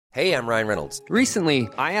Hey, I'm Ryan Reynolds. Recently,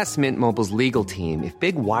 I asked Mint Mobile's legal team if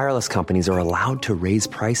big wireless companies are allowed to raise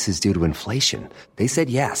prices due to inflation. They said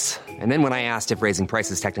yes. And then when I asked if raising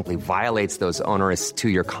prices technically violates those onerous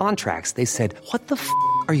two-year contracts, they said, "What the f***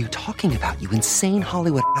 are you talking about, you insane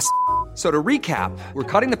Hollywood ass?" So to recap, we're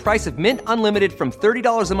cutting the price of Mint Unlimited from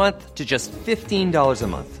 $30 a month to just $15 a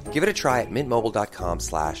month. Give it a try at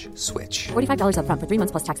mintmobile.com/switch. $45 up front for 3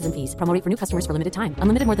 months plus taxes and fees. Promo rate for new customers for limited time.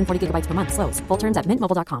 Unlimited more than 40 gigabytes per month. Slows full terms at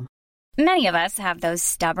mintmobile.com. Many of us have those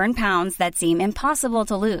stubborn pounds that seem impossible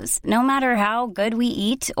to lose, no matter how good we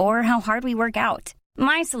eat or how hard we work out.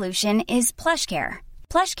 My solution is PlushCare.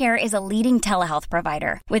 PlushCare is a leading telehealth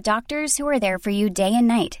provider with doctors who are there for you day and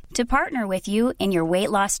night to partner with you in your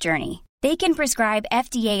weight loss journey. They can prescribe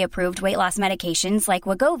FDA-approved weight loss medications like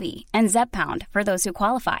Wegovy and Zepbound for those who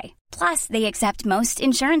qualify. Plus, they accept most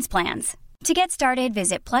insurance plans. To get started,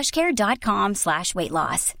 visit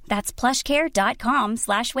plushcare.com/weightloss. That's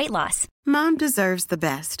plushcare.com/weightloss. Mom deserves the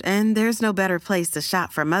best, and there's no better place to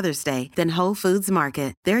shop for Mother's Day than Whole Foods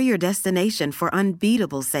Market. They're your destination for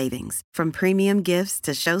unbeatable savings, from premium gifts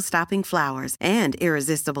to show-stopping flowers and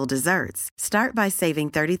irresistible desserts. Start by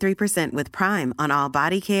saving 33% with Prime on all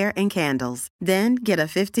body care and candles. Then get a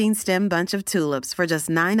 15-stem bunch of tulips for just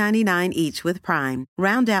 $9.99 each with Prime.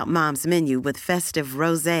 Round out Mom's menu with festive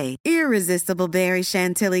rosé, irresistible berry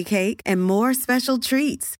chantilly cake, and more special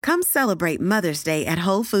treats. Come celebrate Mother's Day at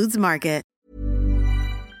Whole Foods Market.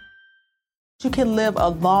 You can live a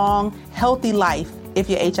long, healthy life if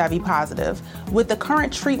you're HIV positive. With the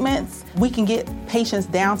current treatments, we can get patients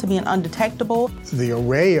down to being undetectable. The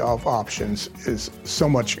array of options is so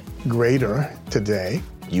much greater today.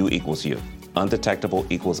 U equals U. Undetectable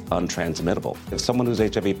equals untransmittable. If someone who's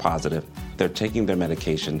HIV positive, they're taking their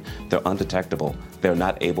medication, they're undetectable, they're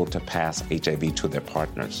not able to pass HIV to their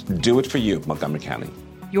partners. Do it for you, Montgomery County.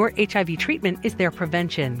 Your HIV treatment is their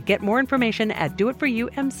prevention. Get more information at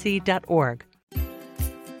doitforyoumc.org.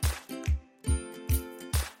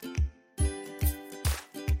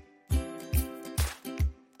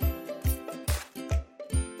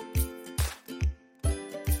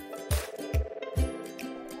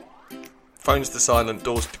 Phones to silent,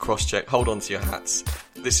 doors to cross-check, hold on to your hats.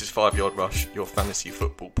 This is 5 Yard Rush, your fantasy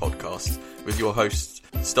football podcast, with your hosts,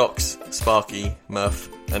 Stocks, Sparky, Murph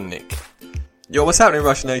and Nick. Yo, what's happening,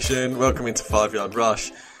 Rush Nation? Welcome into 5 Yard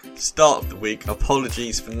Rush. Start of the week,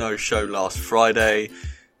 apologies for no show last Friday.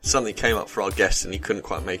 Something came up for our guest and he couldn't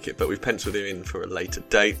quite make it, but we've penciled him in for a later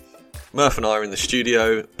date. Murph and I are in the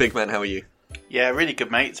studio. Big man, how are you? Yeah, really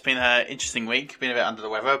good, mate. It's been an interesting week. Been a bit under the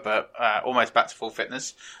weather, but almost back to full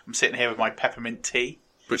fitness. I'm sitting here with my peppermint tea.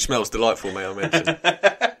 Which smells delightful, may I mention.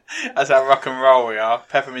 That's how rock and roll we are.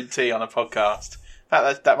 Peppermint tea on a podcast.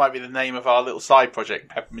 That might be the name of our little side project,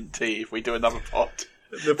 Peppermint Tea, if we do another pod.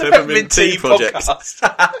 The Peppermint Tea Project.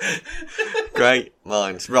 Great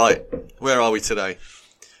minds. Right, where are we today?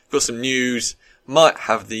 Got some news. Might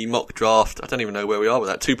have the mock draft. I don't even know where we are with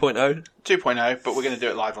that. 2.0? 2.0, but we're going to do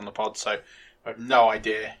it live on the pod, so I have no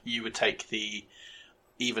idea. You would take the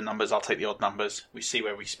even numbers, I'll take the odd numbers. We see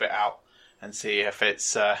where we spit out and see if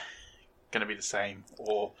it's going to be the same,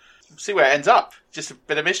 or see where it ends up. Just a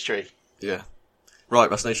bit of mystery. Yeah. Right,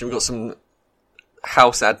 Russ Nation, we've got some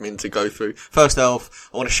house admin to go through. First off,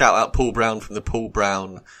 I want to shout out Paul Brown from the Paul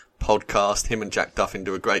Brown podcast. Him and Jack Duffin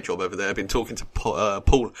do a great job over there. I've been talking to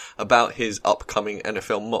Paul about his upcoming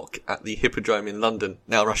NFL mock at the Hippodrome in London.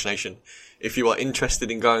 Now, Rush Nation, if you are interested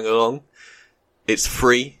in going along, it's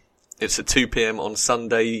free. It's at 2 p.m. on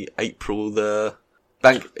Sunday, it's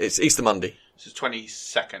Easter Monday. This is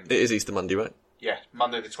 22nd. It is Easter Monday, right? Yeah,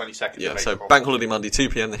 Monday the 22nd. Yeah, so Bank Holiday Monday, 2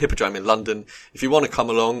 p.m, the Hippodrome in London. If you want to come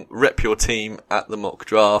along, rep your team at the mock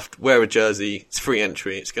draft, wear a jersey, it's free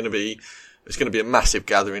entry. It's going to be a massive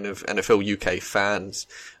gathering of NFL UK fans.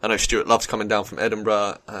 I know Stuart loves coming down from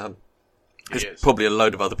Edinburgh. There's probably a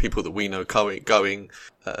load of other people that we know going.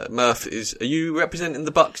 Murph, are you representing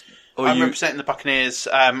the Bucks? I'm representing the Buccaneers.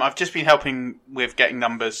 I've just been helping with getting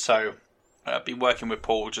numbers, so I've been working with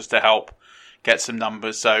Paul just to help get some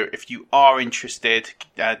numbers. So if you are interested,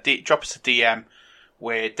 drop us a DM.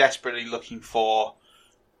 We're desperately looking for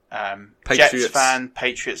Jets fans,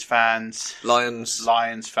 Patriots fans,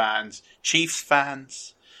 Lions fans, Chiefs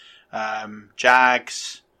fans,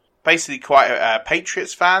 Jags, basically quite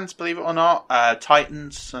Patriots fans, believe it or not,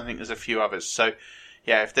 Titans. I think there's a few others. So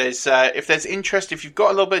yeah, if there's interest, if you've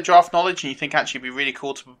got a little bit of draft knowledge and you think actually it'd be really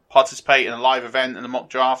cool to participate in a live event in a mock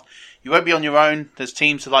draft, you won't be on your own. There's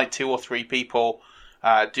teams of like 2 or 3 people.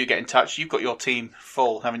 do get in touch. You've got your team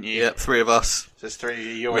full, haven't you? Yeah, 3 of us. There's 3 of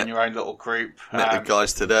you. You're in your own little group. Met the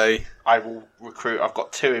guys today. I will recruit. I've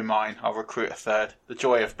got 2 in mine. I'll recruit a 3rd. The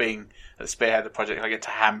joy of being at the spearhead of the project, I get to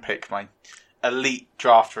handpick my elite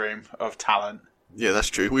draft room of talent. Yeah, that's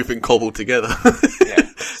true. We've been cobbled together. Yeah.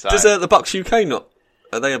 So, Does the Bucks UK not?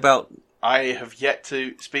 Are they about? I have yet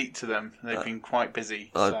to speak to them. They've been quite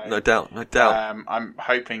busy. So, no doubt. I'm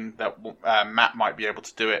hoping that Matt might be able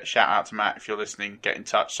to do it. Shout out to Matt if you're listening. Get in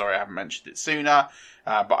touch. Sorry I haven't mentioned it sooner,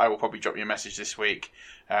 but I will probably drop you a message this week.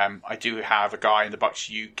 I do have a guy in the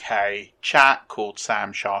Bucks UK chat called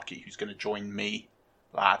Sam Sharkey who's going to join me,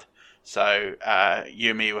 lad. So you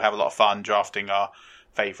and me will have a lot of fun drafting our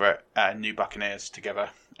favourite new Buccaneers together.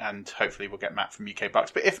 And hopefully we'll get Matt from UK Bucks.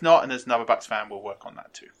 But if not, and there's another Bucks fan, we'll work on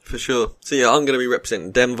that too. For sure. So yeah, I'm going to be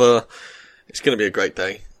representing Denver. It's going to be a great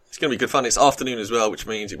day. It's going to be good fun. It's afternoon as well, which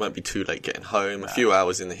means it won't be too late getting home. A few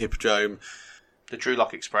hours in the Hippodrome. The Drew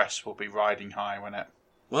Lock Express will be riding high, won't it?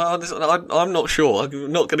 Well, I'm not sure.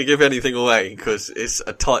 I'm not going to give anything away because it's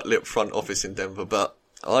a tight-lipped front office in Denver, but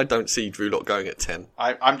I don't see Drew Lock going at 10.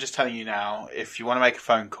 I'm just telling you now, if you want to make a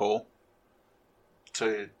phone call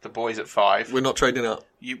to the boys at 5... We're not trading up.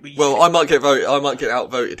 I might get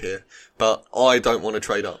outvoted here, but I don't want to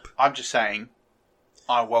trade up. I'm just saying,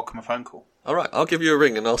 I welcome a phone call. All right, I'll give you a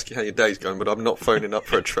ring and ask you how your day's going, but I'm not phoning up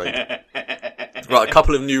for a trade. Right, a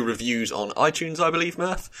couple of new reviews on iTunes, I believe,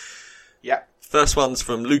 Murph. Yeah. First one's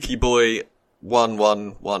from Lukey Boy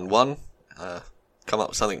 1111. Come up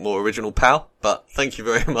with something more original, pal. But thank you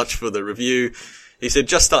very much for the review. He said,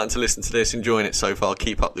 just starting to listen to this, enjoying it so far.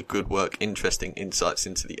 Keep up the good work, interesting insights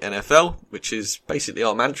into the NFL, which is basically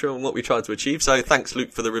our mantra and what we try to achieve. So thanks,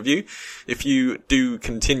 Luke, for the review. If you do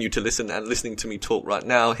continue to listen and listening to me talk right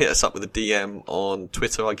now, hit us up with a DM on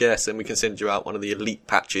Twitter, I guess, and we can send you out one of the elite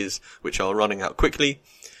patches, which are running out quickly.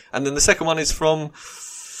 And then the second one is from...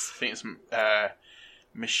 I think it's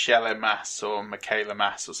Michelle Mass or Michaela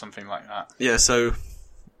Mass or something like that. Yeah, so...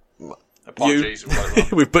 Apologies.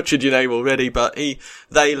 We've butchered your name already, but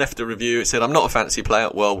they left a review. It said, I'm not a fantasy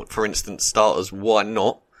player. Well, for instance, starters, why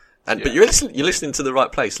not? But you're listening to the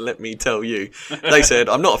right place, let me tell you. They said,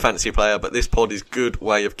 I'm not a fantasy player, but this pod is a good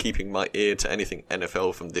way of keeping my ear to anything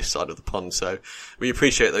NFL from this side of the pond. So we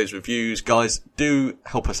appreciate those reviews. Guys, do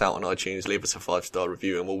help us out on iTunes. Leave us a 5-star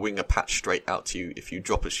review and we'll wing a patch straight out to you if you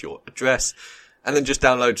drop us your address. And then just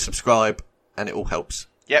download, subscribe, and it all helps.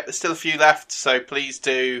 Yep, there's still a few left, so please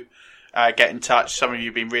do get in touch. Some of you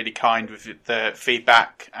have been really kind with the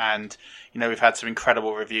feedback, and we've had some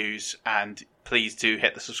incredible reviews, and please do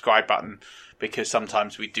hit the subscribe button, because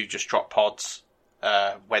sometimes we do just drop pods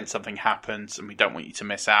when something happens and we don't want you to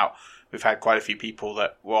miss out. We've had quite a few people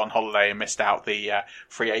that were on holiday and missed out the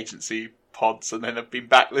free agency pods and then have been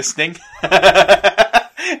back listening.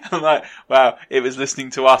 I'm like, wow, it was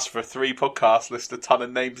listening to us for 3 podcasts, list a ton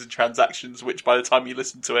of names and transactions, which by the time you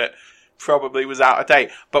listen to it, probably was out of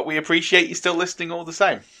date. But we appreciate you still listening all the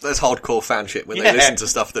same. There's hardcore fan shit when they listen to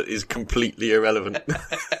stuff that is completely irrelevant.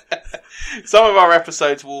 Some of our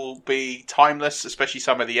episodes will be timeless, especially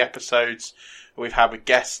some of the episodes we've had with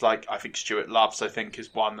guests, like I think Stuart Loves, I think,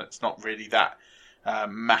 is one that's not really that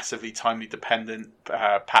massively timely dependent.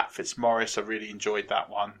 Pat Fitzmaurice, I really enjoyed that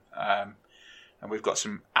one. And we've got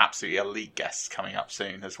some absolutely elite guests coming up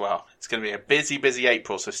soon as well. It's going to be a busy, busy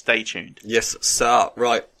April, so stay tuned. Yes, sir.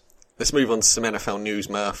 Right. Let's move on to some NFL news,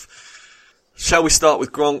 Murph. Shall we start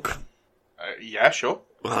with Gronk? Yeah, sure.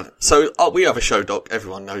 So we have a show doc,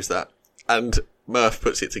 everyone knows that. And Murph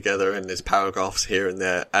puts it together and there's paragraphs here and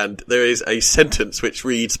there. And there is a sentence which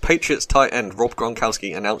reads, Patriots tight end Rob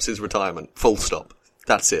Gronkowski announces retirement. Full stop.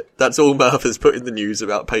 That's it. That's all Murph has put in the news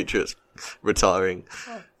about Patriots retiring.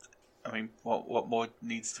 I mean, what more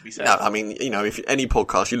needs to be said? No, I mean, if any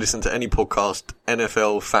podcast, you listen to any podcast,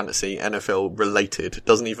 NFL, fantasy, NFL related, it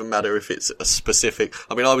doesn't even matter if it's a specific.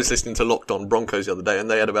 I mean, I was listening to Locked On Broncos the other day and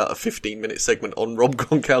they had about a 15-minute segment on Rob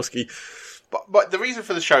Gronkowski. But the reason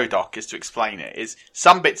for the show doc is to explain it, is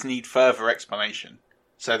some bits need further explanation.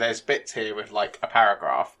 So there's bits here with like a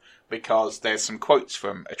paragraph because there's some quotes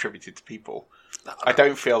attributed to people. I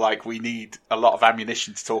don't feel like we need a lot of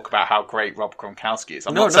ammunition to talk about how great Rob Gronkowski is.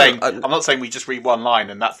 I'm not saying we just read one line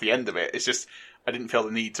and that's the end of it. It's just I didn't feel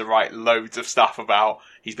the need to write loads of stuff about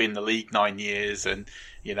he's been in the league 9 years and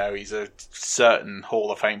he's a certain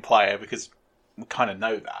Hall of Fame player, because we kind of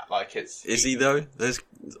know that. Like is he though?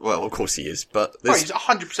 Well, of course he is, but he's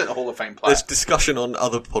 100% a Hall of Fame player. There's discussion on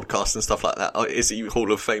other podcasts and stuff like that. Is he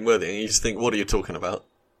Hall of Fame worthy? And you just think, what are you talking about?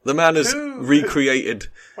 The man has recreated.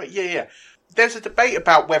 Wait, yeah. There's a debate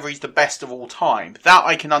about whether he's the best of all time. That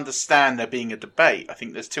I can understand there being a debate. I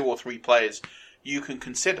think there's 2 or 3 players you can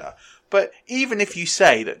consider. But even if you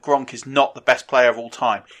say that Gronk is not the best player of all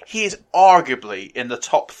time, he is arguably in the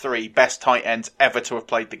top 3 best tight ends ever to have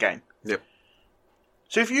played the game. Yep.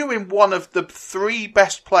 So if you're in one of the 3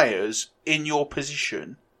 best players in your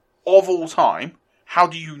position of all time, how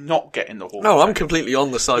do you not get in the Hall of Fame? No, I'm completely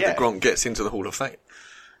on the side that Gronk gets into the Hall of Fame.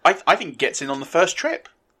 I think he gets in on the first trip.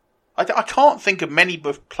 I can't think of many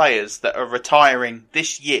players that are retiring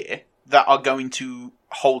this year that are going to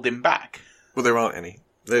hold him back. Well, there aren't any.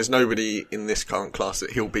 There's nobody in this current class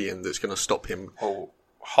that he'll be in that's going to stop him. Oh,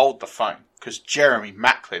 hold the phone. Because Jeremy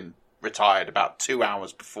Macklin retired about 2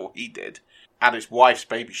 hours before he did at his wife's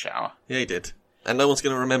baby shower. Yeah, he did. And no one's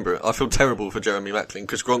going to remember it. I feel terrible for Jeremy Macklin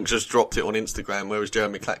because Gronk just dropped it on Instagram, whereas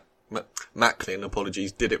Jeremy Macklin,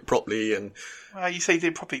 did it properly. And well, you say he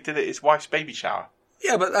did properly, did it at his wife's baby shower.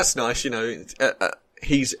 Yeah, but that's nice,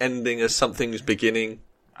 he's ending as something's beginning.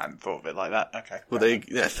 I hadn't thought of it like that. Okay.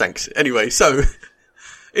 Well, thanks. Anyway, so,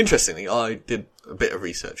 interestingly, I did a bit of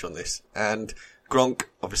research on this, and Gronk,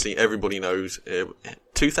 obviously, everybody knows,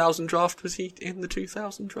 2000 draft, was he in the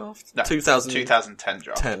 2000 draft? No, 2010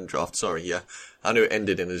 draft. 10 draft, sorry, yeah. I knew it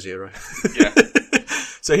ended in a 0. Yeah.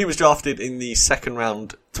 So he was drafted in the second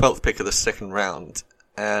round, 12th pick of the second round,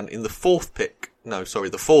 and in the fourth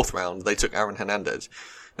round, they took Aaron Hernandez.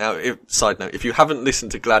 Now, side note, if you haven't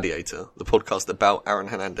listened to Gladiator, the podcast about Aaron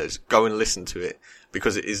Hernandez, go and listen to it,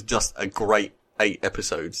 because it is just a great 8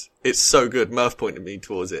 episodes. It's so good. Murph pointed me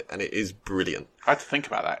towards it, and it is brilliant. I had to think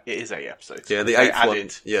about that. It is 8 episodes. Yeah, the 8th one.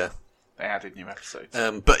 Yeah. They added new episodes.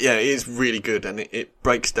 But yeah, it is really good, and it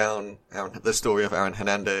breaks down the story of Aaron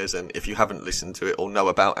Hernandez, and if you haven't listened to it or know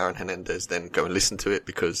about Aaron Hernandez, then go and listen to it,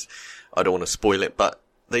 because I don't want to spoil it, but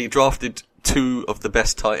they drafted 2 of the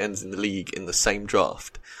best tight ends in the league in the same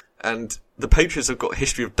draft. And the Patriots have got a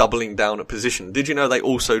history of doubling down a position. Did you know they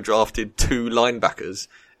also drafted 2 linebackers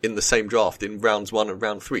in the same draft in rounds 1 and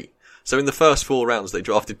round 3? So in the first 4 rounds, they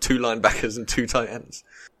drafted 2 linebackers and 2 tight ends.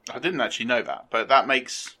 I didn't actually know that, but that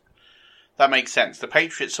makes sense. The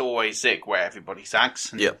Patriots always zig where everybody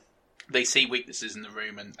zags. And they see weaknesses in the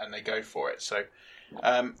room and they go for it. So,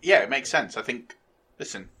 it makes sense. I think,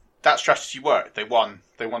 listen, that strategy worked. They won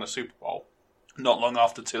a Super Bowl. Not long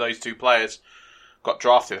after those 2 players got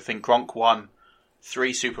drafted, I think Gronk won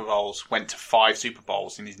 3 Super Bowls, went to 5 Super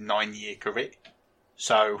Bowls in his 9-year career.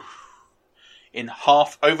 So, in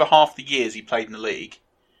over half the years he played in the league,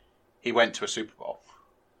 he went to a Super Bowl.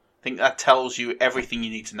 I think that tells you everything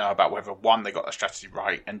you need to know about whether, 1, they got the strategy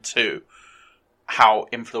right, and 2, how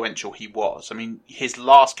influential he was. I mean, his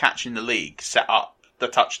last catch in the league set up the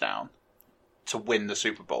touchdown to win the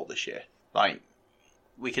Super Bowl this year. Like,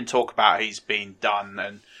 we can talk about he's been done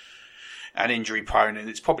and injury prone, and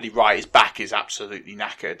it's probably right. His back is absolutely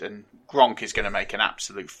knackered, and Gronk is going to make an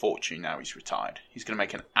absolute fortune now he's retired. He's going to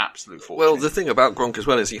make an absolute fortune. Well, the thing about Gronk as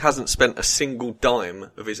well is he hasn't spent a single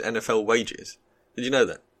dime of his NFL wages. Did you know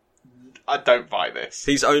that? I don't buy this.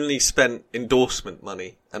 He's only spent endorsement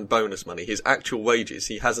money and bonus money. His actual wages,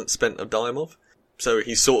 he hasn't spent a dime of. So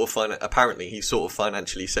he's apparently he's sort of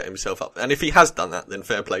financially set himself up. And if he has done that, then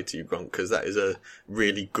fair play to you, Gronk, because that is a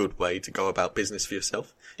really good way to go about business for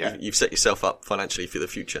yourself. Yeah. You've set yourself up financially for the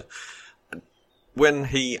future. When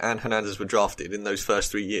he and Hernandez were drafted in those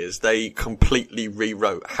first 3 years, they completely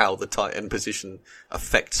rewrote how the tight end position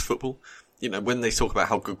affects football. You know, when they talk about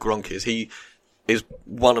how good Gronk is, he is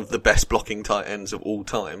one of the best blocking tight ends of all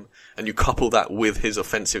time, and you couple that with his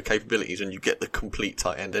offensive capabilities and you get the complete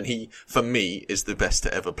tight end, and he, for me, is the best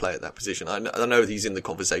to ever play at that position. I know he's in the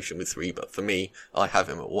conversation with 3, but for me, I have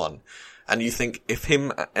him at 1. And you think, if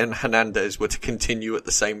him and Hernandez were to continue at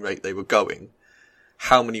the same rate they were going,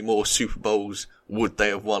 how many more Super Bowls would they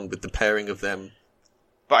have won with the pairing of them?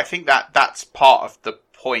 But I think that's part of the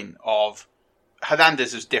point of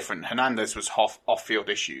Hernandez is different. Hernandez was off-field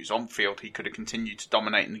issues. On-field, he could have continued to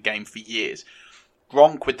dominate in the game for years.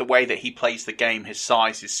 Gronk, with the way that he plays the game, his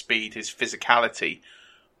size, his speed, his physicality,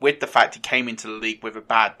 with the fact he came into the league with a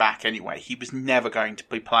bad back anyway, he was never going to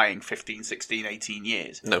be playing 15, 16, 18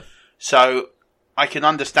 years. No. So I can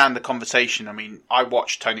understand the conversation. I mean, I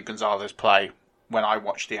watched Tony Gonzalez play when I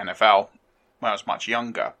watched the NFL when I was much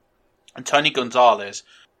younger. And Tony Gonzalez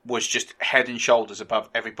was just head and shoulders above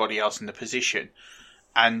everybody else in the position.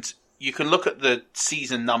 And you can look at the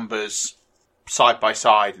season numbers side by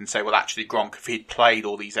side and say, well, actually, Gronk, if he'd played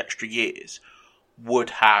all these extra years, would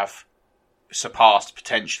have surpassed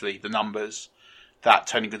potentially the numbers that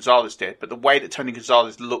Tony Gonzalez did. But the way that Tony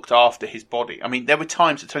Gonzalez looked after his body, I mean, there were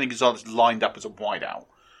times that Tony Gonzalez lined up as a wideout.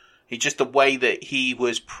 Just the way that he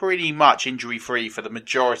was pretty much injury-free for the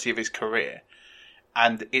majority of his career.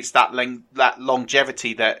 And it's that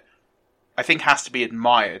longevity that I think has to be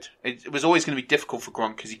admired. It was always going to be difficult for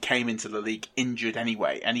Gronk because he came into the league injured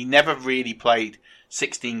anyway, and he never really played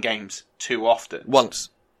 16 games too often. Once.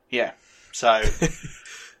 Yeah. So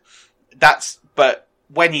but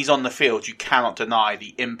when he's on the field, you cannot deny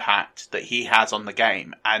the impact that he has on the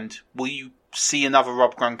game. And will you see another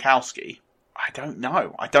Rob Gronkowski? I don't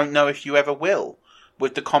know. I don't know if you ever will.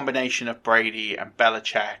 With the combination of Brady and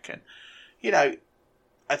Belichick, and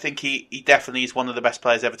I think he definitely is one of the best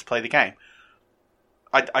players ever to play the game.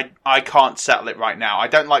 I can't settle it right now. I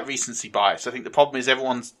don't like recency bias. I think the problem is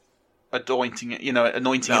everyone's anointing him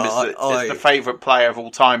as the favourite player of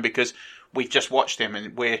all time because we've just watched him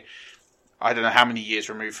and I don't know how many years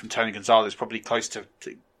removed from Tony Gonzalez, probably close to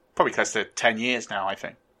 10 years now, I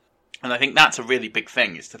think. And I think that's a really big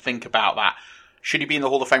thing, is to think about that. Should he be in the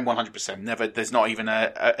Hall of Fame? 100%. Never. There's not even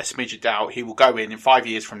a smidge of doubt. He will go in 5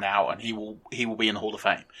 years from now, and he will be in the Hall of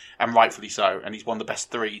Fame, and rightfully so. And he's one of the best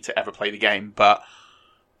 3 to ever play the game. But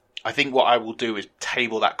I think what I will do is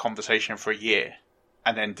table that conversation for a year,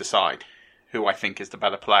 and then decide who I think is the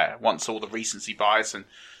better player once all the recency bias and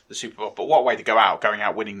the Super Bowl. But what way to going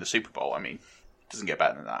out winning the Super Bowl? I mean, it doesn't get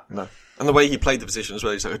better than that. No. And the way he played the position as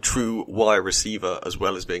well, he's like a true wire receiver as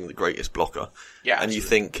well as being the greatest blocker. Yeah. And you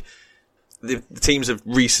think the teams have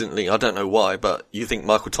recently, I don't know why, but you think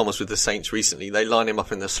Michael Thomas with the Saints recently, they line him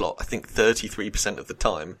up in the slot, I think 33% of the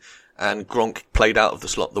time. And Gronk played out of the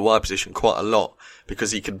slot, the wire position, quite a lot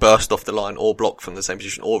because he could burst off the line or block from the same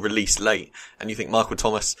position or release late. And you think Michael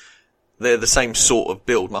Thomas, they're the same sort of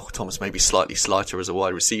build. Michael Thomas may be slightly slighter as a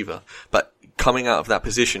wide receiver, but coming out of that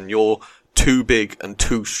position, you're too big and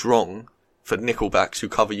too strong for nickelbacks who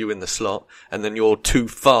cover you in the slot, and then you're too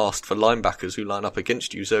fast for linebackers who line up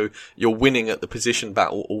against you. So you're winning at the position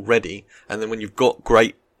battle already. And then when you've got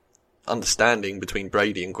great understanding between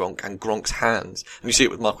Brady and Gronk's hands, and you see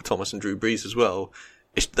it with Michael Thomas and Drew Brees as well,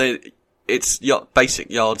 it's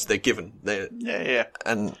basic yards they're given. Yeah.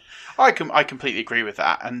 And I completely agree with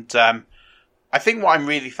that. And I think what I'm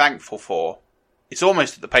really thankful for, it's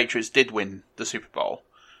almost that the Patriots did win the Super Bowl,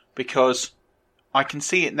 because I can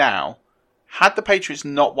see it now. Had the Patriots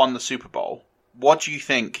not won the Super Bowl, what do you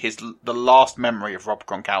think the last memory of Rob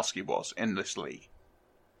Gronkowski was in this league?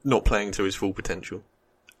 Not playing to his full potential.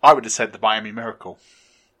 I would have said the Miami Miracle.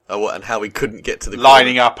 Oh, what? And how he couldn't get to the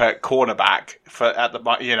lining up at cornerback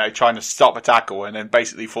trying to stop a tackle, and then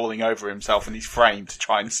basically falling over himself in his frame to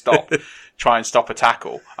try and stop a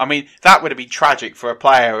tackle. I mean, that would have been tragic for a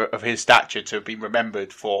player of his stature to have been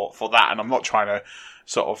remembered for that. And I'm not trying to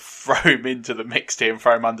sort of throw him into the mix here and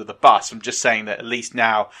throw him under the bus. I'm just saying that at least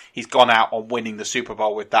now he's gone out on winning the Super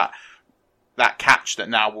Bowl with that catch that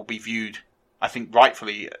now will be viewed, I think,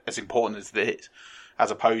 rightfully as important as this,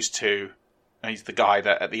 as opposed to he's the guy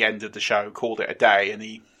that at the end of the show called it a day and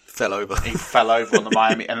he fell over. He fell over on the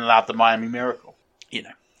Miami and allowed the Miami Miracle.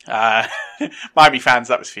 Miami fans,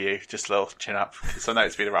 that was for you. Just a little chin up, because I know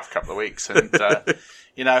it's been a rough couple of weeks, and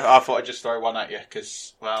I thought I'd just throw one at you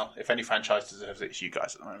because, well, if any franchise deserves it, it's you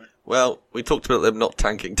guys at the moment. Well, we talked about them not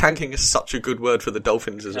tanking. Tanking is such a good word for the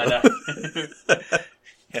Dolphins as well. I know.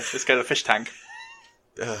 Yes, let's go to the fish tank.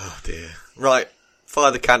 Oh dear. Right, fire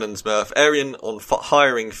the cannons, Murph. Arian on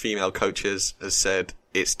hiring female coaches has said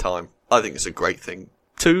it's time. I think it's a great thing.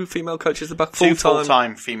 2 female coaches, Two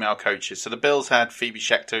full-time female coaches. So the Bills had Phoebe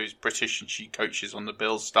Schechter, who's British, and she coaches on the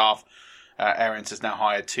Bills staff. Arians has now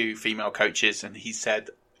hired 2 female coaches, and he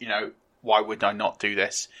said, why would I not do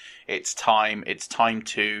this? It's time. It's time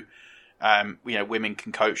to, women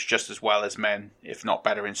can coach just as well as men, if not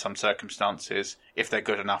better in some circumstances. If they're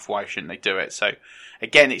good enough, why shouldn't they do it? So,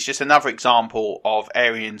 again, it's just another example of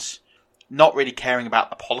Arians not really caring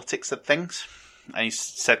about the politics of things. And he's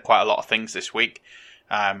said quite a lot of things this week,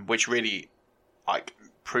 which really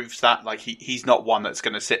proves that. He's not one that's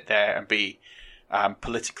going to sit there and be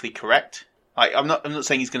politically correct. I'm not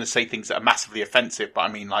saying he's going to say things that are massively offensive, but I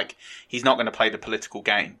mean, he's not going to play the political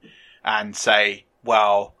game and say,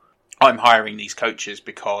 well, I'm hiring these coaches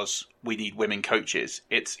because we need women coaches.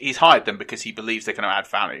 He's hired them because he believes they're going to add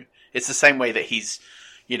value. It's the same way that he's,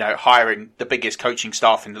 hiring the biggest coaching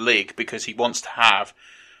staff in the league because he wants to have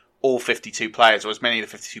all 52 players, or as many of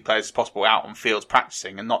the 52 players as possible, out on fields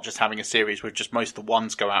practicing, and not just having a series with just most of the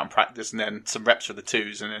ones go out and practice and then some reps for the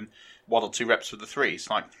 2s and then 1 or 2 reps for the 3s.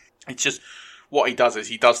 It's just what he does is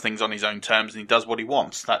he does things on his own terms and he does what he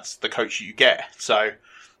wants. That's the coach you get. So,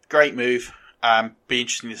 great move. Be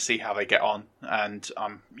interesting to see how they get on. And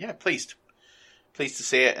pleased to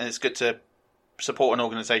see it. And it's good to support an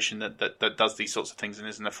organisation that does these sorts of things and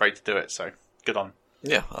isn't afraid to do it. So, good on.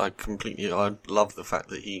 Yeah, I love the fact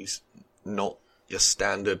that he's not your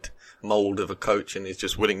standard mould of a coach and is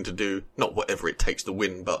just willing to do not whatever it takes to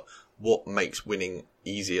win, but what makes winning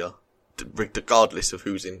easier, regardless of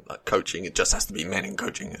who's in coaching. It just has to be men in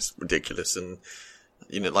coaching. It's ridiculous. And,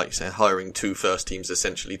 like you say, hiring 2 first teams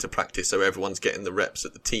essentially to practice, so everyone's getting the reps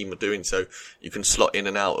that the team are doing, so you can slot in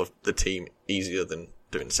and out of the team easier than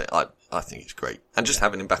doing the same. I think it's great. And just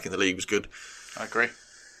having him back in the league was good. I agree.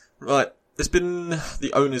 Right. There's been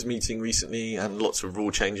the owners' meeting recently, and lots of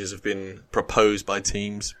rule changes have been proposed by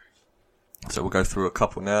teams. So we'll go through a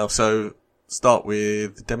couple now. So start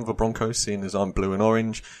with Denver Broncos, seeing as I'm blue and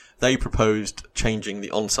orange. They proposed changing the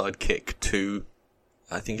onside kick to,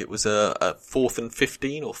 I think it was a 4th and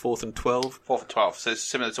 15 or 4th and 12. 4th and 12. So it's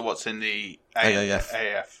similar to what's in the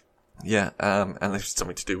AAF. Yeah, and it's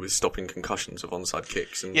something to do with stopping concussions of onside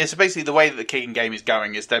kicks. And so basically the way that the kicking game is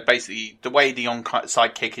going is they're basically, the way the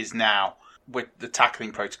onside kick is now, with the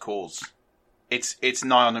tackling protocols, it's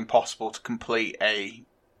nigh on impossible to complete a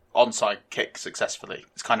onside kick successfully.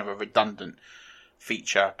 It's kind of a redundant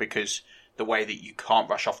feature because the way that you can't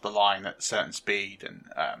rush off the line at a certain speed and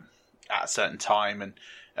at a certain time, and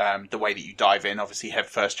the way that you dive in, obviously head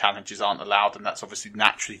first challenges aren't allowed, and that's obviously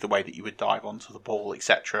naturally the way that you would dive onto the ball,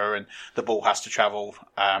 etc. And the ball has to travel,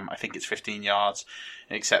 I think it's 15 yards,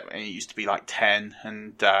 except it used to be like 10,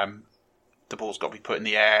 and the ball's got to be put in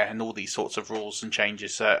the air, and all these sorts of rules and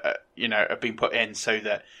changes, have been put in so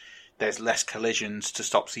that there's less collisions to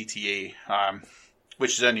stop CTE,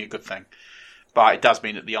 which is only a good thing. But it does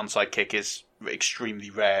mean that the onside kick is extremely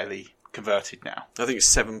rarely converted now. I think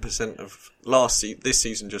it's 7% of this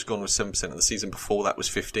season just gone was 7%, and the season before that was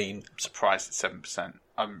 15. I'm surprised it's 7%.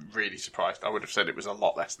 I'm really surprised. I would have said it was a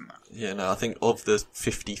lot less than that. Yeah, no, I think of the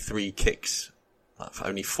 53 kicks,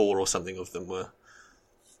 only 4 or something of them were.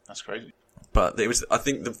 That's crazy. But I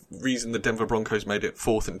think the reason the Denver Broncos made it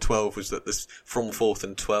 4th and 12 was that from 4th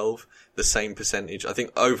and 12, the same percentage. I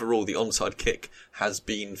think overall the onside kick has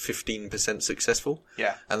been 15% successful.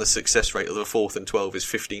 Yeah. And the success rate of the 4th and 12 is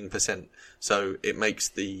 15%. So it makes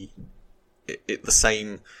the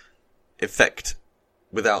same effect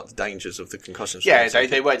without the dangers of the concussions. Yeah,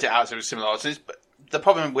 they worked it out so it was similar. But the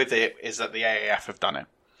problem with it is that the AAF have done it.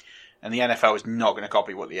 And the NFL is not going to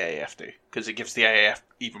copy what the AAF do, because it gives the AAF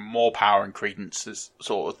even more power and credence as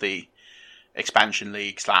sort of the expansion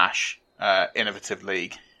league / innovative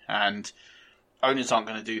league. And owners aren't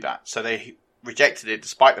going to do that. So they rejected it,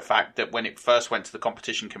 despite the fact that when it first went to the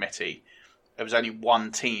competition committee, there was only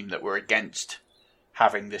one team that were against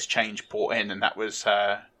having this change brought in, and that was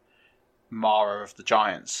Mara of the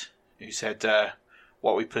Giants, who said,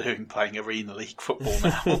 what are we doing playing Arena League football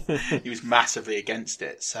now? He was massively against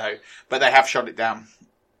it. But they have shot it down.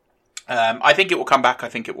 I think it will come back. I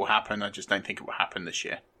think it will happen. I just don't think it will happen this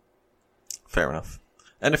year. Fair enough.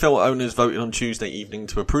 NFL owners voted on Tuesday evening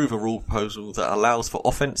to approve a rule proposal that allows for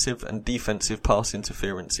offensive and defensive pass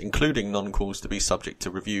interference, including non-calls, to be subject to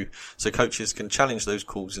review, so coaches can challenge those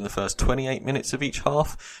calls in the first 28 minutes of each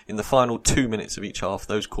half. In the final 2 minutes of each half,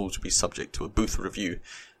 those calls will be subject to a booth review.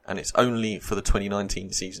 And it's only for the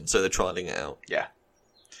 2019 season, so they're trialling it out. Yeah.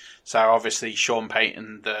 So obviously Sean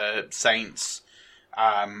Payton, the Saints,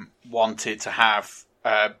 wanted to have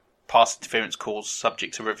pass interference calls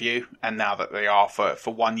subject to review, and now that they are for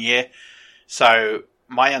 1 year. So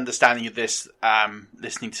my understanding of this,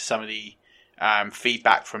 listening to some of the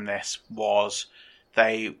feedback from this, was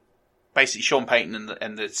Sean Payton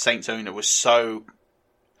and the Saints owner was so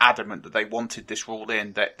adamant that they wanted this rule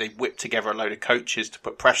in that they whipped together a load of coaches to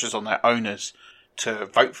put pressures on their owners to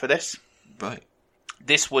vote for this. Right.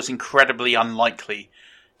 This was incredibly unlikely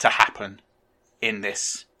to happen in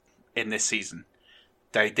this season.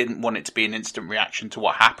 They didn't want it to be an instant reaction to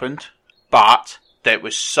what happened, but there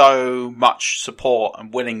was so much support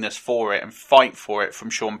and willingness for it and fight for it from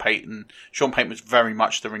Sean Payton. Sean Payton was very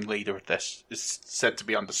much the ringleader of this. It's said to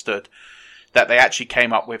be understood that they actually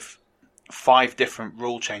came up with 5 different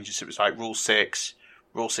rule changes. It was like Rule 6,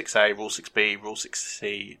 Rule 6A, Rule 6B, Rule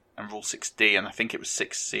 6C, and Rule 6D, and I think it was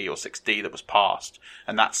 6C or 6D that was passed.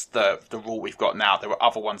 And that's the rule we've got now. There were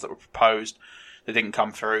other ones that were proposed that didn't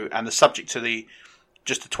come through, and the subject to the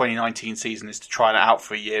 2019 season is to try that out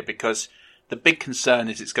for a year, because the big concern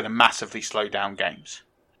is it's going to massively slow down games.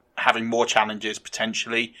 Having more challenges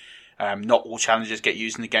potentially, not all challenges get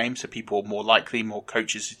used in the game, so people are more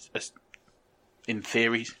coaches, in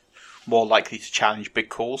theory, more likely to challenge big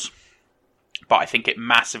calls. But I think it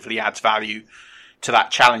massively adds value to that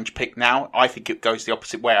challenge pick now. I think it goes the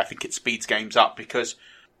opposite way. I think it speeds games up, because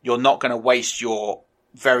you're not going to waste your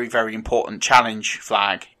very, very important challenge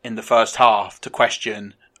flag in the first half to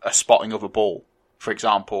question a spotting of a ball, for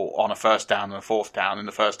example, on a first down and a fourth down in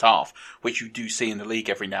the first half, which you do see in the league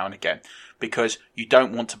every now and again, because you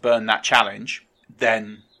don't want to burn that challenge.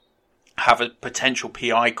 Then have a potential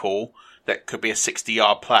PI call that could be a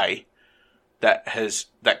 60-yard play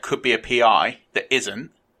that could be a PI that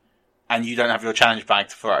isn't, and you don't have your challenge bag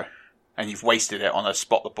to throw, and you've wasted it on a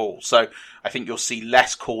spot the ball. So I think you'll see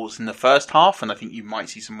less calls in the first half, and I think you might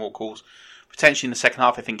see some more calls potentially in the second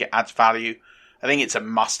half. I think it adds value. I think it's a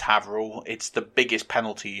must-have rule. It's the biggest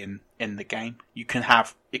penalty in the game. It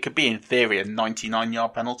could be in theory a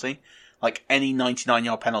 99-yard penalty. Like any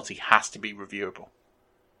 99-yard penalty has to be reviewable.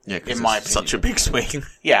 Yeah, because in my it's opinion. such a big swing.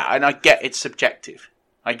 Yeah, and I get it's subjective.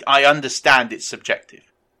 I understand it's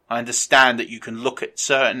subjective. I understand that you can look at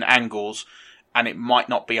certain angles and it might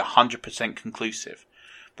not be 100% conclusive.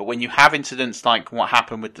 But when you have incidents like what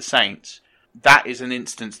happened with the Saints, that is an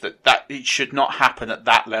instance that it should not happen at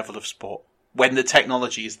that level of sport when the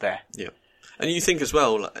technology is there. Yeah. And you think as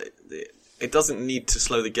well, like, it doesn't need to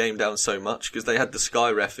slow the game down so much because they had the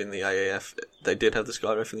Sky Ref in the AAF. They did have the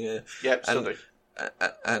Sky Ref in the AAF. Yep, still do.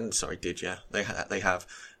 They have.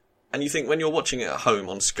 And you think when you're watching it at home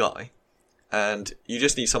on Sky, and you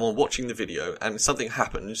just need someone watching the video, and something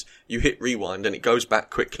happens, you hit rewind and it goes back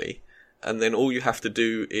quickly, and then all you have to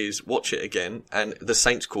do is watch it again, and the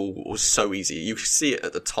Saints call was so easy. You see it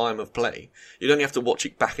at the time of play. You'd only have to watch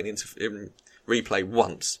it back in replay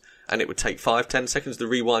once, and it would take 5-10 seconds to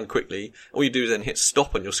rewind quickly. All you do is then hit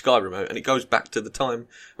stop on your Sky remote, and it goes back to the time.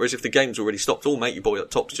 Whereas if the game's already stopped, all matey boy at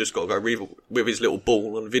top's just got to go with his little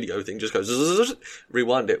ball on the video thing, just goes zzz,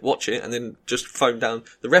 rewind it, watch it, and then just phone down.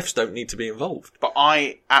 The refs don't need to be involved. But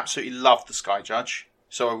I absolutely love the Sky Judge.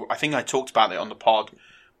 So I think I talked about it on the pod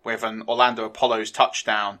with an Orlando Apollo's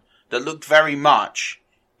touchdown that looked very much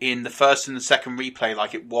in the first and the second replay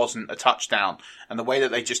like it wasn't a touchdown, and the way that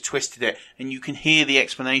they just twisted it, and you can hear the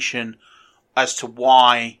explanation as to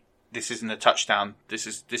why this isn't a touchdown. This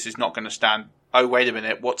is not going to stand. Oh, wait a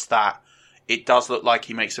minute, what's that? It does look like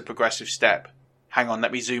he makes a progressive step. Hang on,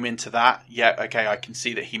 let me zoom into that. Yeah, okay, I can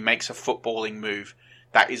see that he makes a footballing move.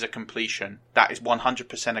 That is a completion. That is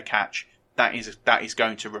 100% a catch. That is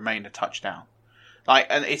going to remain a touchdown.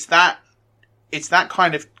 And it's that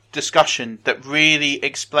kind of discussion that really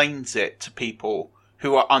explains it to people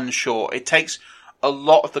who are unsure. It takes a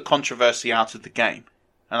lot of the controversy out of the game.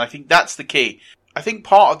 And I think that's the key. I think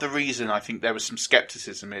part of the reason I think there was some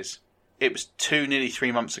skepticism is it was nearly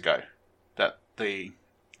 3 months ago that the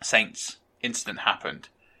Saints incident happened,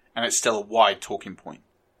 and it's still a wide talking point.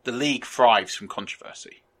 The league thrives from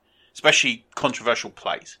controversy, especially controversial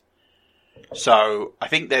plays. So I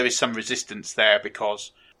think there is some resistance there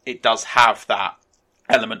because it does have that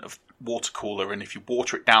element of water cooler, and if you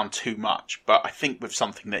water it down too much. But I think with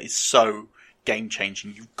something that is so game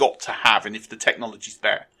changing, you've got to have, and if the technology's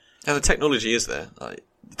there. And the technology is there. Like,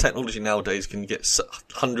 the technology nowadays can get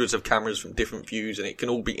hundreds of cameras from different views, and it can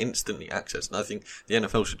all be instantly accessed. And I think the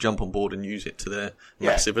NFL should jump on board and use it to their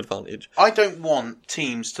massive advantage. I don't want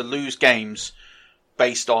teams to lose games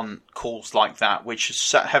based on calls like that,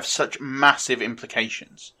 which have such massive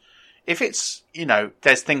implications. If it's,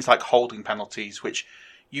 there's things like holding penalties, which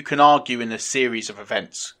you can argue in a series of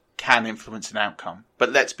events can influence an outcome.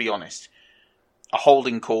 But let's be honest. A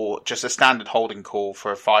holding call, just a standard holding call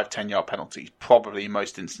for a 5-10 yard penalty, is probably in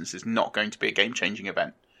most instances not going to be a game-changing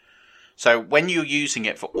event. So when you're using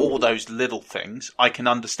it for all those little things, I can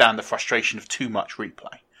understand the frustration of too much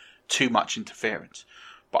replay, too much interference.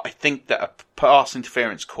 But I think that a pass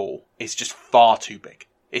interference call is just far too big.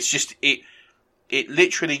 It's just, it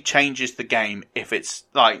literally changes the game if it's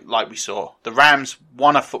like we saw. The Rams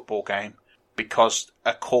won a football game because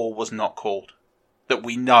a call was not called. That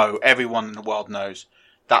we know, everyone in the world knows,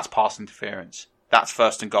 that's pass interference. That's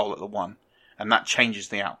first and goal at the 1. And that changes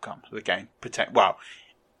the outcome of the game.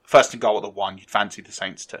 First and goal at the 1, you'd fancy the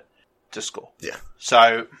Saints to score. Yeah.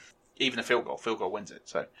 So, even a field goal wins it.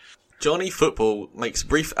 So, Johnny Football makes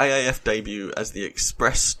brief AAF debut as the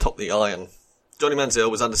Express top the iron. Johnny Manziel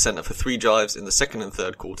was under centre for 3 drives in the second and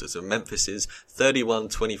third quarters of Memphis's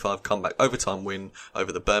 31-25 comeback overtime win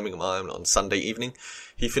over the Birmingham Iron on Sunday evening.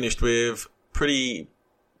 He finished with pretty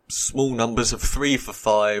small numbers of 3 for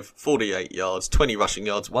 5, 48 yards, 20 rushing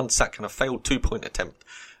yards, 1 sack and a failed 2-point attempt.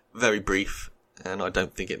 Very brief, and I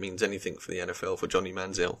don't think it means anything for the NFL for Johnny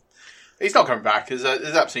Manziel. He's not coming back. There's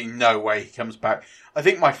absolutely no way he comes back. I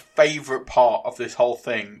think my favourite part of this whole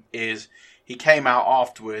thing is he came out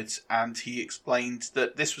afterwards and he explained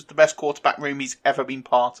that this was the best quarterback room he's ever been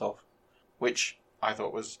part of, which I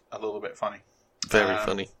thought was a little bit funny. Very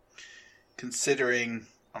funny. Considering...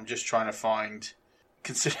 I'm just trying to find...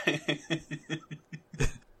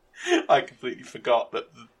 I completely forgot that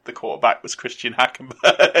the quarterback was Christian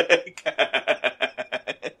Hackenberg.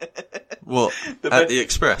 What? At the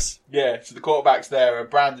Express? Yeah, so the quarterbacks there are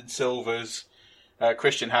Brandon Silvers,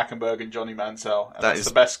 Christian Hackenberg and Johnny Mansell. And that's is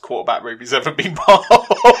the best quarterback room he's ever been part of.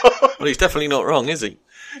 Well, he's definitely not wrong, is he?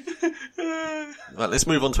 Right, let's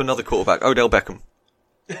move on to another quarterback, Odell Beckham.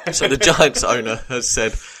 So the Giants owner has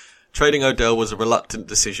said trading Odell was a reluctant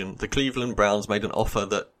decision. The Cleveland Browns made an offer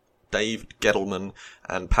that Dave Gettleman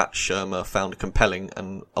and Pat Shurmur found compelling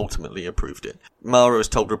and ultimately approved it. Mara has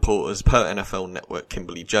told reporters per NFL Network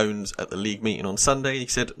Kimberly Jones at the league meeting on Sunday, he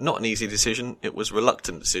said, not an easy decision, it was a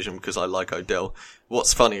reluctant decision because I like Odell.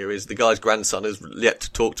 What's funnier is the guy's grandson has yet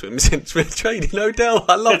to talk to him since we're trading Odell.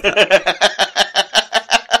 I love that.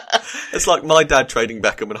 It's like my dad trading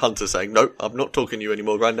Beckham and Hunter saying, no, I'm not talking to you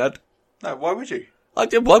anymore, Granddad. No, why would you? I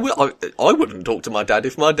wouldn't talk to my dad.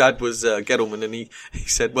 If my dad was Gettleman and he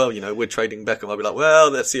said, well, we're trading Beckham, I'd be like, well,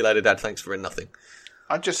 let's see you later, Dad. Thanks for nothing.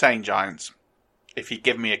 I'm just saying, Giants, if you'd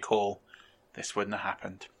given me a call, this wouldn't have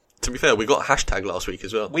happened. To be fair, we got a hashtag last week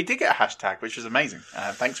as well. We did get a hashtag, which was amazing.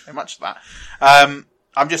 Thanks very much for that.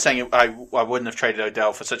 I'm just saying I wouldn't have traded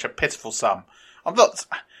Odell for such a pitiful sum.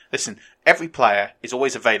 Listen, every player is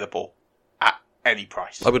always available at any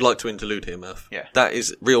price. I would like to interlude here, Murph. Yeah. That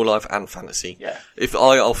is real life and fantasy. Yeah. If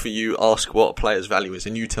I offer you, ask what a player's value is,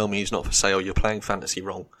 and you tell me he's not for sale, you're playing fantasy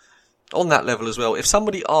wrong. On that level as well, if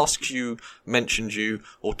somebody asks you, mentions you,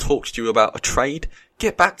 or talks to you about a trade,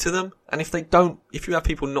 get back to them. And if they don't, if you have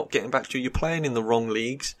people not getting back to you, you're playing in the wrong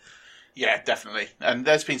leagues. Yeah, definitely. And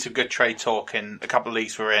there's been some good trade talk in a couple of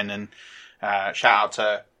leagues we're in, and shout out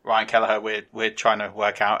to Ryan Kelleher. We're trying to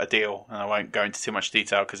work out a deal, and I won't go into too much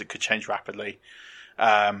detail because it could change rapidly.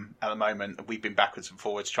 At the moment, we've been backwards and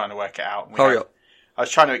forwards trying to work it out. Hurry up. I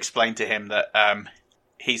was trying to explain to him that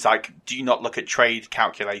he's like, do you not look at trade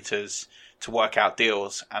calculators to work out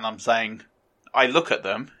deals? And I'm saying, I look at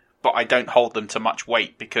them, but I don't hold them to much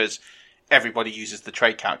weight because everybody uses the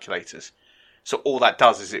trade calculators. So all that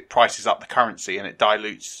does is it prices up the currency and it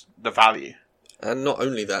dilutes the value. And not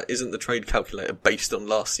only that, isn't the trade calculator based on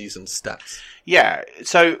last season's stats? Yeah,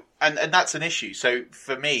 so, and that's an issue. So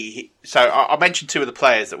for me, I mentioned two of the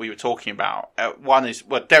players that we were talking about. One is,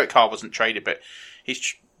 well, Derek Carr wasn't traded, but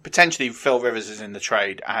he's potentially Phil Rivers is in the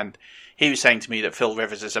trade. And he was saying to me that Phil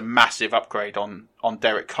Rivers is a massive upgrade on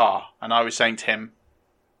Derek Carr. And I was saying to him,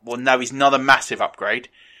 well, no, he's not a massive upgrade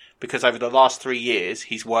because over the last 3 years,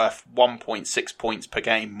 he's worth 1.6 points per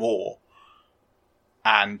game more.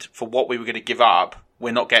 And for what we were going to give up,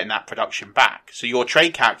 we're not getting that production back. So your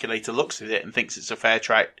trade calculator looks at it and thinks it's a fair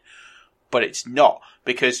trade. But it's not,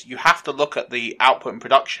 because you have to look at the output and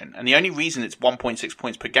production. And the only reason it's 1.6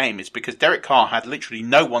 points per game is because Derek Carr had literally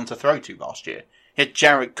no one to throw to last year. He had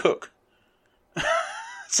Jared Cook.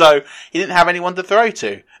 So he didn't have anyone to throw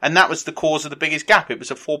to. And that was the cause of the biggest gap. It was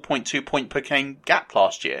a 4.2 point per game gap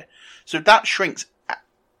last year. So if that shrinks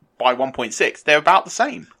by 1.6, they're about the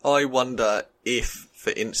same. I wonder if,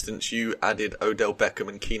 for instance, you added Odell Beckham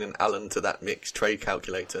and Keenan Allen to that mixed trade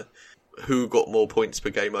calculator, who got more points per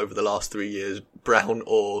game over the last 3 years, Brown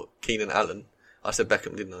or Keenan Allen? I said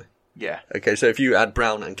Beckham, didn't I? Yeah. Okay, so if you add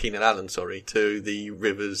Brown and Keenan Allen, to the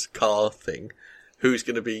Rivers Carr thing, who's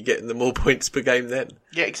going to be getting the more points per game then?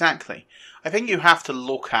 Yeah, exactly. I think you have to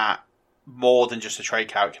look at more than just a trade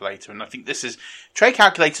calculator, and I think trade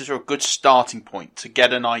calculators are a good starting point to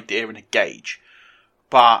get an idea and a gauge.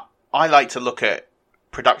 But I like to look at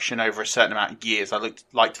production over a certain amount of years. I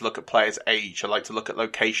like to look at players' age. I like to look at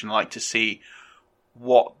location. I like to see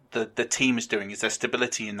what the team is doing. Is there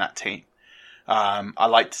stability in that team? I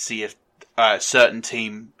like to see if a certain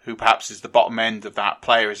team who perhaps is the bottom end of that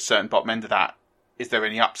player is a certain bottom end of that. Is there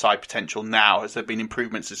any upside potential now? Has there been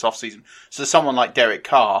improvements this offseason? So someone like Derek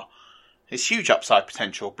Carr, there's huge upside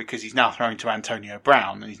potential because he's now throwing to Antonio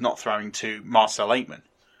Brown and he's not throwing to Marcel Aitman.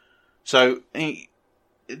 So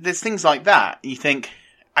there's things like that. You think,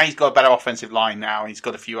 he's got a better offensive line now and he's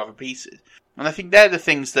got a few other pieces. And I think they're the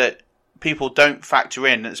things that people don't factor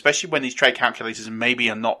in, especially when these trade calculators maybe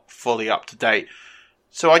are not fully up to date.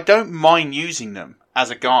 So I don't mind using them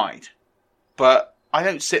as a guide, but I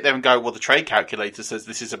don't sit there and go, well, the trade calculator says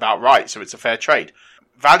this is about right, so it's a fair trade.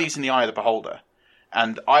 Value's in the eye of the beholder.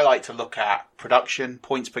 And I like to look at production,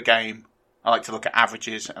 points per game. I like to look at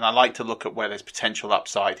averages, and I like to look at where there's potential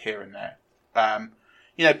upside here and there.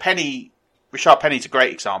 Rashard Penny's a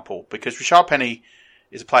great example because Rashard Penny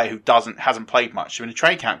is a player who hasn't played much. So in a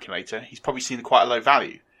trade calculator, he's probably seen quite a low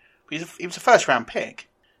value. But he was a first round pick.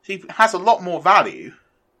 So he has a lot more value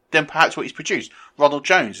than perhaps what he's produced. Ronald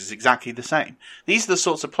Jones is exactly the same. These are the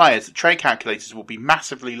sorts of players that trade calculators will be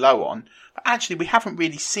massively low on, but actually we haven't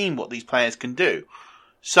really seen what these players can do.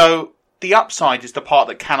 So the upside is the part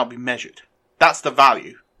that cannot be measured. That's the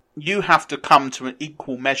value. You have to come to an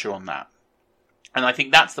equal measure on that. And I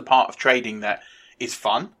think that's the part of trading that is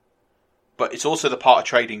fun, but it's also the part of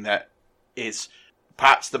trading that is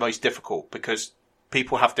perhaps the most difficult because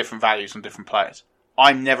people have different values on different players.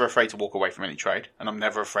 I'm never afraid to walk away from any trade, and I'm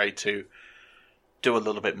never afraid to do a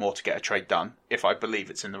little bit more to get a trade done if I believe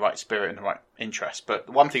it's in the right spirit and the right interest. But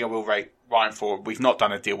the one thing I will rate Ryan for, we've not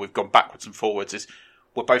done a deal, we've gone backwards and forwards, is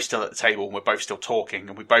we're both still at the table and we're both still talking,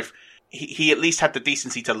 and we both... He at least had the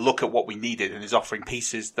decency to look at what we needed and is offering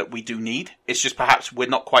pieces that we do need. It's just perhaps we're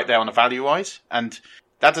not quite there on a value-wise, and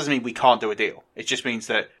that doesn't mean we can't do a deal. It just means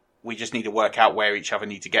that we just need to work out where each other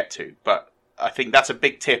need to get to. But I think that's a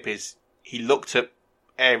big tip, is he looked at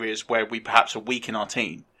areas where we perhaps are weak in our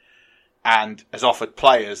team and has offered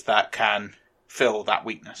players that can fill that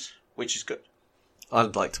weakness, which is good.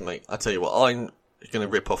 I'd like to make... I tell you what, I'm going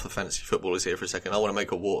to rip off the fantasy footballers here for a second. I want to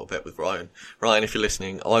make a water bet with Ryan. Ryan, if you're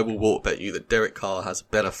listening, I will water bet you that Derek Carr has a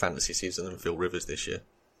better fantasy season than Phil Rivers this year.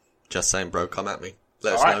 Just saying, bro, come at me.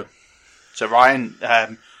 Let us know. So Ryan,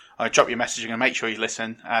 I'll drop you a message, I'm going to make sure you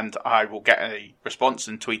listen, and I will get a response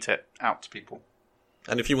and tweet it out to people.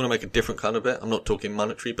 And if you want to make a different kind of bet, I'm not talking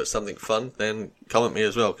monetary, but something fun, then come at me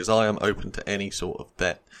as well, because I am open to any sort of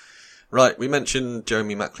bet. Right, we mentioned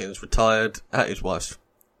Jeremy Maclin's retired at his wife's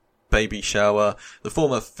baby shower. The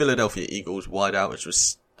former Philadelphia Eagles wideout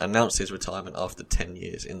has announced his retirement after 10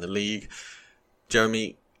 years in the league.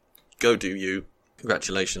 Jeremy, go do you.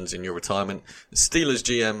 Congratulations in your retirement. The Steelers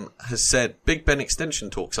GM has said Big Ben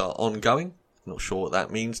extension talks are ongoing. Not sure what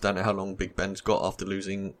that means. Don't know how long Big Ben's got after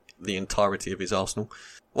losing the entirety of his arsenal.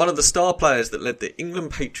 One of the star players that led the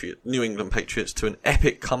New England Patriots to an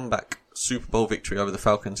epic comeback Super Bowl victory over the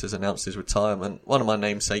Falcons has announced his retirement. One of my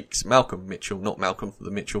namesakes, Malcolm Mitchell, not Malcolm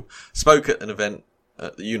the Mitchell, spoke at an event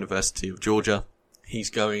at the University of Georgia. He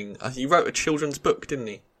wrote a children's book, didn't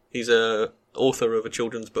he? He's a author of a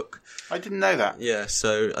children's book. I didn't know that. Yeah,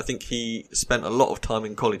 so I think he spent a lot of time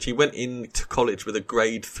in college. He went into college with a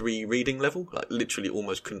grade 3 reading level, like literally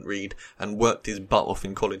almost couldn't read, and worked his butt off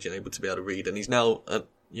in college and able to be able to read. And he's now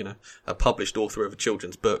a published author of a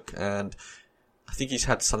children's book, and I think he's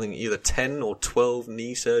had something either 10 or 12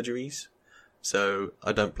 knee surgeries. So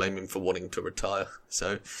I don't blame him for wanting to retire.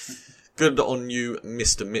 So good on you,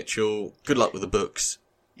 Mr. Mitchell. Good luck with the books.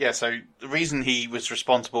 Yeah, so the reason he was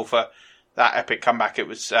responsible for that epic comeback, it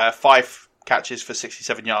was 5 catches for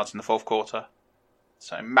 67 yards in the fourth quarter.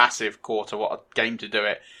 So massive quarter, what a game to do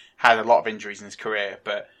it. Had a lot of injuries in his career,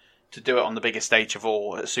 but to do it on the biggest stage of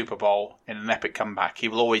all at Super Bowl in an epic comeback, he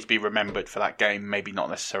will always be remembered for that game, maybe not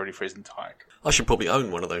necessarily for his entire career. I should probably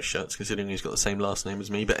own one of those shirts, considering he's got the same last name as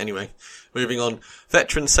me. But anyway, moving on.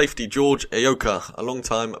 Veteran safety George Ayoka, a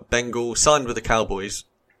long-time Bengal, signed with the Cowboys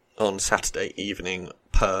on Saturday evening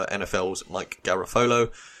per NFL's Mike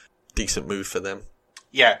Garafolo. Decent move for them.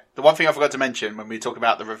 Yeah, the one thing I forgot to mention when we talk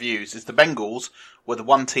about the reviews is the Bengals were the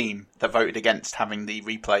one team that voted against having the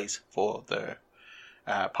replays for the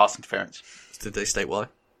pass interference. Did they state why?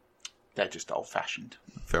 They're just old-fashioned.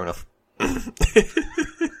 Fair enough.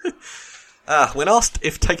 When asked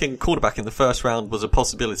if taking quarterback in the first round was a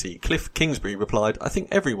possibility, Cliff Kingsbury replied, I think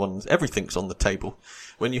everything's on the table.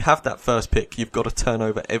 When you have that first pick, you've got to turn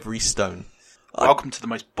over every stone. Welcome to the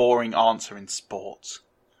most boring answer in sports.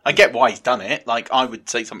 I get why he's done it. Like, I would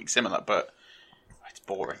say something similar, but it's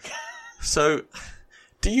boring. So,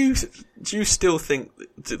 do you still think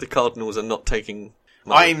that the Cardinals are not taking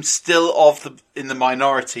money? I'm still in the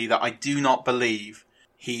minority that I do not believe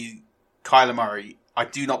Kyler Murray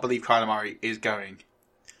is going.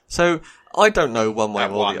 So, I don't know one way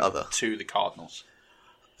or the other. To the Cardinals.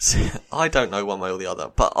 I don't know one way or the other.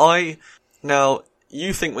 But now,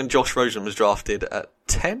 you think when Josh Rosen was drafted at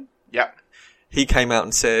 10? Yep. He came out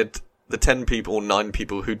and said, the 10 people or 9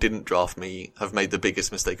 people who didn't draft me have made the biggest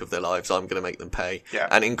mistake of their lives. I'm going to make them pay. Yeah.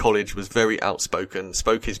 And in college was very outspoken,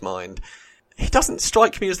 spoke his mind. He doesn't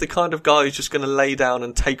strike me as the kind of guy who's just going to lay down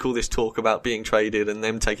and take all this talk about being traded and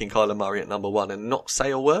them taking Kyler Murray at number 1 and not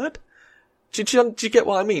say a word. Do you get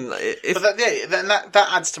what I mean? That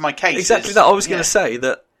adds to my case. Exactly that. I was going to say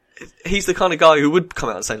that he's the kind of guy who would come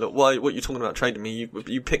out and say, look, what are you talking about trading me?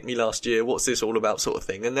 You picked me last year. What's this all about, sort of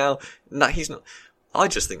thing? And now, he's not. I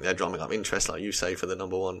just think they're drumming up interest, like you say, for the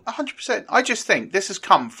number 1. 100%. I just think this has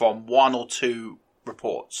come from 1 or 2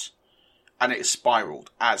 reports, and it has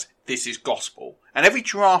spiraled as this is gospel. And every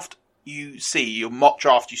draft you see, or mock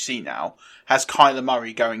draft you see now, has Kyler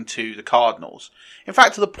Murray going to the Cardinals. In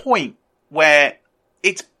fact, to the point where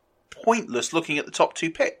it's pointless looking at the top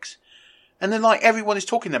 2 picks. And then, everyone is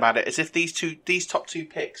talking about it as if these top 2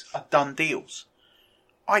 picks are done deals.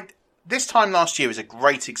 This time last year is a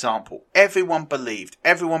great example. Everyone believed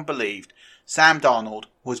Sam Darnold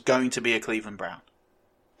was going to be a Cleveland Brown.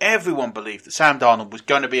 Everyone believed that Sam Darnold was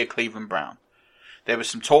going to be a Cleveland Brown. There was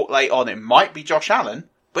some talk late on it might be Josh Allen,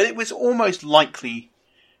 but it was almost likely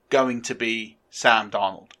going to be Sam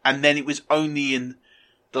Darnold. And then it was only in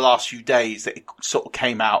the last few days that it sort of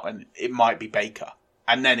came out and it might be Baker.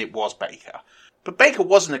 And then it was Baker. But Baker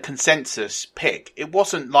wasn't a consensus pick. It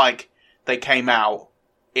wasn't like they came out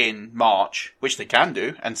in March, which they can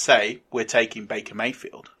do, and say, we're taking Baker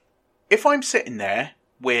Mayfield. If I'm sitting there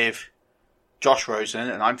with Josh Rosen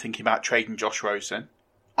and I'm thinking about trading Josh Rosen,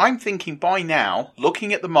 I'm thinking by now,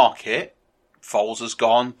 looking at the market, Foles has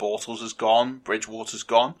gone, Bortles has gone, Bridgewater's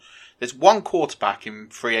gone. There's one quarterback in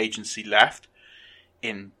free agency left.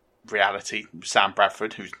 In reality, Sam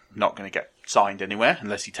Bradford, who's not going to get signed anywhere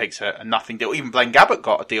unless he takes a nothing deal. Even Blaine Gabbert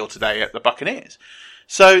got a deal today at the Buccaneers.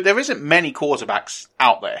 So there isn't many quarterbacks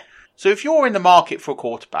out there. So if you're in the market for a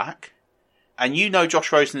quarterback and you know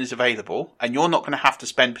Josh Rosen is available and you're not going to have to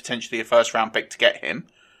spend potentially a first round pick to get him,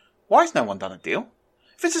 why has no one done a deal?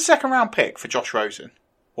 If it's a second round pick for Josh Rosen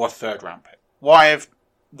or a third round pick, why have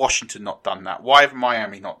Washington not done that? Why have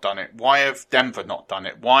Miami not done it? Why have Denver not done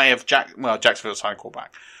it? Why have Jacksonville signed a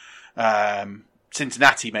quarterback?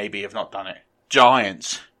 Cincinnati maybe have not done it.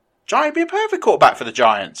 Giants would be a perfect quarterback for the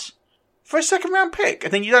Giants for a second round pick,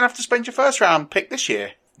 and then you don't have to spend your first round pick this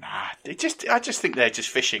year. Nah, I just think they're just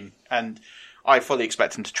fishing, and I fully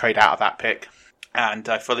expect them to trade out of that pick, and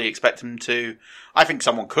I fully expect them to. I think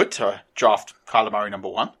someone could draft Kyler Murray number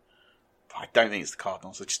 1. But I don't think it's the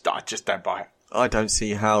Cardinals. I just don't buy it. I don't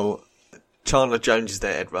see how. Chandler Jones is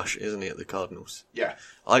their Ed Rush, isn't he, at the Cardinals? Yeah.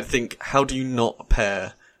 I think, how do you not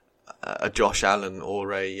pair a Josh Allen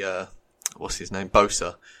or a, what's his name,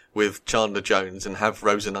 Bosa, with Chandler Jones and have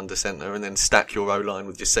Rosen under centre and then stack your O-line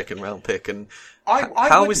with your second round pick? And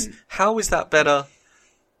how is that better?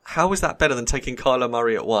 How is that better than taking Kyler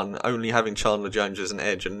Murray at 1, only having Chandler Jones as an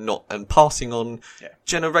edge and passing on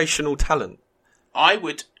generational talent? I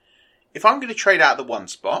would, if I'm going to trade out the 1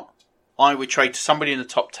 spot, I would trade to somebody in the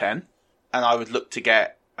top 10, and I would look to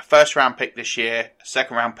get a first round pick this year, a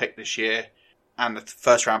second round pick this year, and a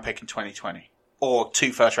first round pick in 2020. Or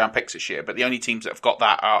 2 first round picks this year. But the only teams that have got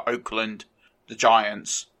that are Oakland, the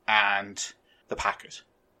Giants, and the Packers.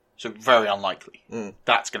 So very unlikely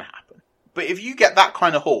that's going to happen. But if you get that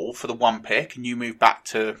kind of haul for the 1 pick and you move back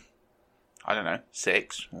to, I don't know,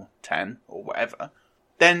 6 or 10 or whatever,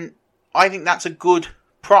 then I think that's a good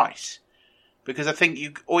price. Because I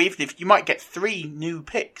think or even if you might get 3 new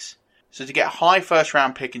picks. So to get a high first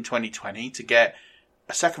round pick in 2020, to get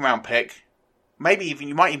a second round pick, maybe even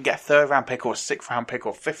you might even get a third round pick or a 6th round pick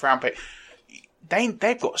or a 5th round pick.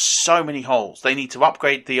 They've got so many holes. They need to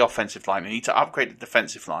upgrade the offensive line. They need to upgrade the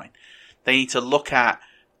defensive line. They need to look at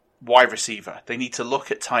wide receiver. They need to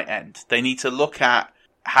look at tight end. They need to look at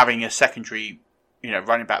having a secondary,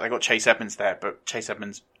 running back. They've got Chase Edmonds there, but Chase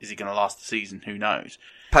Edmonds, is he going to last the season? Who knows?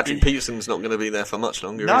 Patrick Peterson's not going to be there for much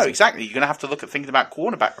longer. No, exactly. You're going to have to look at thinking about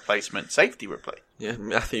cornerback replacement, safety replacement. Yeah,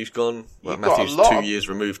 Matthew's gone. Well, Matthew's 2 years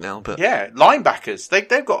removed now, but yeah, linebackers.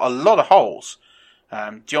 They've got a lot of holes.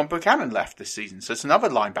 Dion Buchanan left this season, so it's another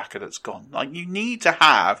linebacker that's gone. Like, you need to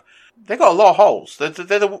have. They've got a lot of holes.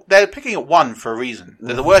 They're picking at 1 for a reason.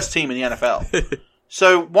 They're the worst team in the NFL.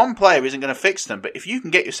 So 1 player isn't going to fix them. But if you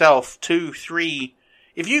can get yourself 2, 3.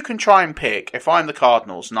 If you can try and pick, if I'm the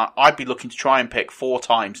Cardinals, and I'd be looking to try and pick 4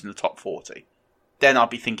 times in the top 40, then I'd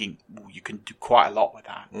be thinking, you can do quite a lot with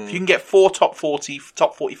that. If you can get 4 top 40,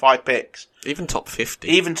 top 45 picks. Even top 50.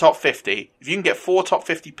 Even top 50. If you can get 4 top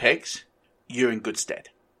 50 picks, you're in good stead.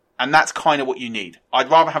 And that's kind of what you need.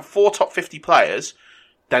 I'd rather have 4 top 50 players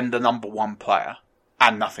than the number 1 player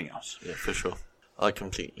and nothing else. Yeah, for sure. I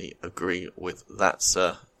completely agree with that,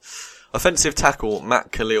 sir. Offensive tackle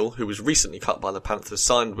Matt Khalil, who was recently cut by the Panthers,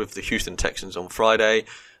 signed with the Houston Texans on Friday.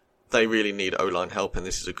 They really need O-line help, and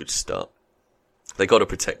this is a good start. They got to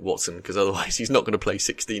protect Watson, because otherwise he's not going to play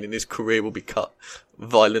 16, and his career will be cut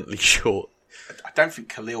violently short. I don't think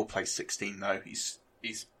Khalil plays 16 though. He's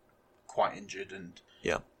quite injured, and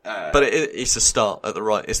yeah. But it's a start at the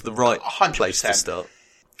right. It's the right 100%. Place to start.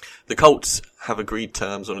 The Colts have agreed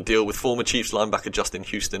terms on a deal with former Chiefs linebacker Justin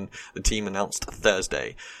Houston. The team announced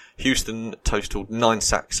Thursday. Houston totaled 9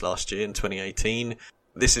 sacks last year in 2018.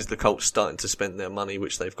 This is the Colts starting to spend their money,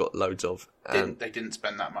 which they've got loads of. And they didn't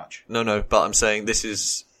spend that much. No, but I'm saying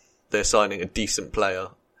they're signing a decent player,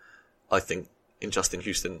 I think, in Justin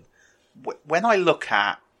Houston. When I look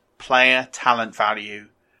at player, talent value,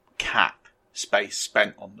 cap space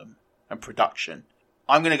spent on them, and production,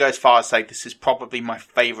 I'm going to go as far as say this is probably my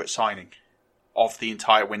favourite signing of the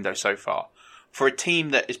entire window so far. For a team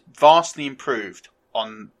that is vastly improved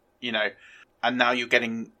on, and now you're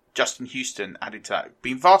getting Justin Houston added to that.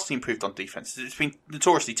 Been vastly improved on defense. It's been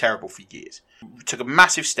notoriously terrible for years. Took a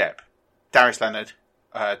massive step Darius Leonard,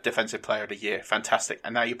 Defensive Player of the Year. Fantastic.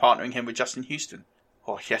 And now you're partnering him with Justin Houston.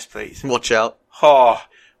 Oh, yes, please. Watch out. Oh,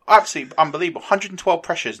 absolutely unbelievable. 112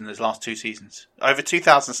 pressures in his last 2 seasons. Over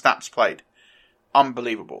 2,000 snaps played.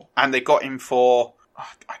 Unbelievable. And they got him for...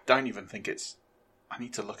 I don't even think it's... I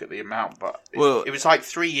need to look at the amount, but it was like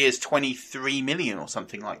 3 years, 23 million or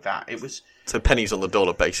something like that. It was... So pennies on the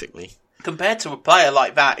dollar, basically. Compared to a player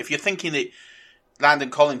like that, if you're thinking that Landon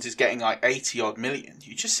Collins is getting like 80-odd million,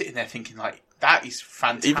 you're just sitting there thinking like, that is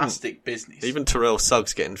fantastic business. Even Terrell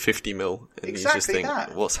Suggs getting 50 mil. And exactly you just think,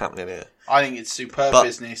 that. What's happening here? I think it's superb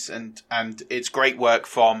business and it's great work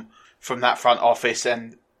from that front office.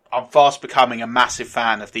 And I'm fast becoming a massive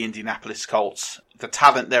fan of the Indianapolis Colts. The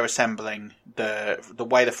talent they're assembling, the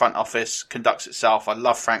way the front office conducts itself. I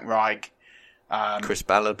love Frank Reich. Chris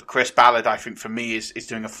Ballard. Chris Ballard, I think, for me, is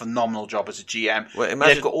doing a phenomenal job as a GM. Well,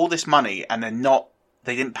 imagine... They've got all this money and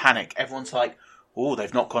they didn't panic. Everyone's like, oh,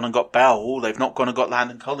 they've not gone and got Bell. Oh, they've not gone and got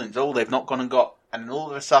Landon Collins. Oh, they've not gone and got... And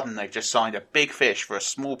all of a sudden, they've just signed a big fish for a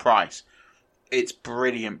small price. It's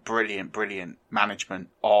brilliant, brilliant, brilliant management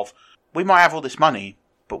of, we might have all this money,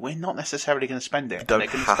 but we're not necessarily going to spend it. Don't they're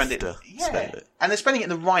going have to spend to it. spend it. And they're spending it in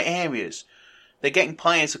the right areas. They're getting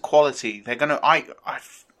players of quality. They're going to... I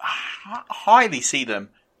highly see them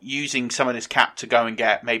using some of this cap to go and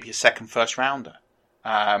get maybe a second first rounder.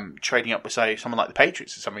 Trading up with, say, someone like the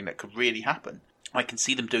Patriots is something that could really happen. I can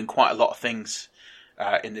see them doing quite a lot of things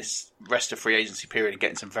in this rest of free agency period and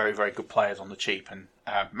getting some very, very good players on the cheap, and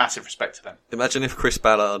massive respect to them. Imagine if Chris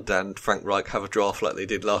Ballard and Frank Reich have a draft like they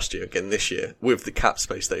did last year again this year with the cap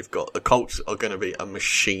space they've got. The Colts are going to be a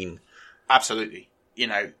machine. Absolutely. You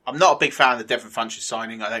know, I'm not a big fan of the Devin Funchess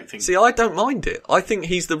signing. I don't think... See, I don't mind it. I think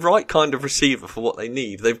he's the right kind of receiver for what they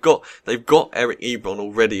need. They've got Eric Ebron,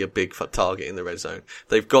 already a big target in the red zone.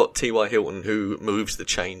 They've got T.Y. Hilton, who moves the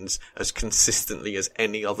chains as consistently as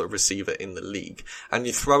any other receiver in the league. And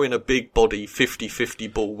you throw in a big body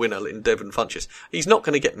 50-50 ball winner in Devin Funchess. He's not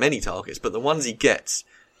going to get many targets, but the ones he gets,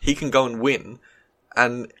 he can go and win.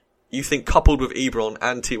 And you think coupled with Ebron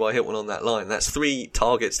and T.Y. Hilton on that line, that's 3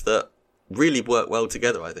 targets that really work well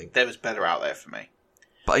together, I think. There was better out there for me.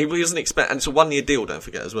 But he doesn't expect, and it's a 1-year deal, don't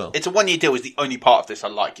forget, as well. It's a 1-year deal is the only part of this I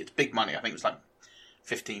like. It's big money. I think it was like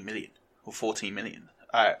 15 million or 14 million,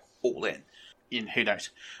 all in. Who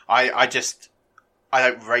knows? I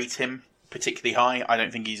don't rate him particularly high. I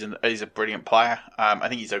don't think he's a brilliant player. I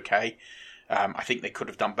think he's okay. I think they could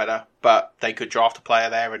have done better, but they could draft a player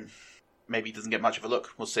there and maybe he doesn't get much of a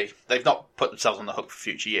look. We'll see. They've not put themselves on the hook for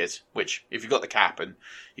future years, which, if you've got the cap and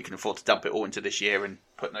you can afford to dump it all into this year and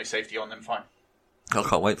put no safety on them, fine. I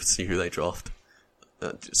can't wait to see who they draft.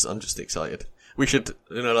 I'm just excited. We should,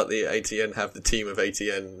 like the ATN, have the team of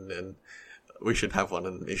ATN, and we should have one,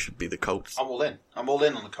 and it should be the Colts. I'm all in. I'm all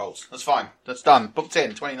in on the Colts. That's fine. That's done. Booked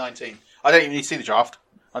in, 2019. I don't even need to see the draft.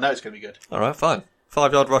 I know it's going to be good. All right, fine.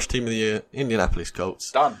 5-yard rush team of the year, Indianapolis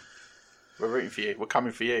Colts. Done. We're rooting for you. We're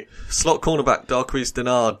coming for you. Slot cornerback Darqueze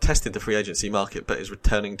Dennard tested the free agency market but is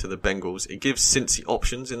returning to the Bengals. It gives Cincy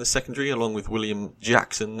options in the secondary along with William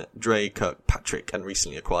Jackson, Dre Kirkpatrick and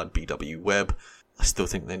recently acquired B.W. Webb. I still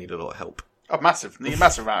think they need a lot of help. Oh, massive. Need a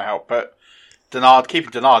massive amount of help, but keeping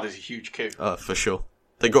Dennard is a huge coup. For sure.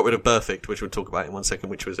 They got rid of Burfict, which we'll talk about in 1 second,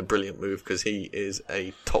 which was a brilliant move because he is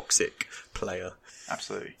a toxic player.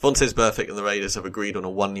 Absolutely. Vontaze Burfict and the Raiders have agreed on a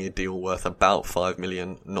 1-year deal worth about $5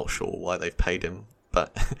 million. Not sure why they've paid him,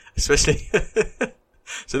 but especially...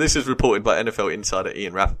 So this is reported by NFL insider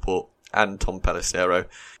Ian Rappaport and Tom Pelissero.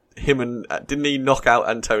 Didn't he knock out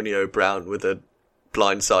Antonio Brown with a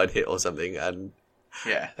blindside hit or something? And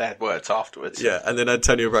yeah, they had words afterwards. Yeah, and then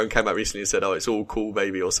Antonio Brown came out recently and said, "Oh, it's all cool,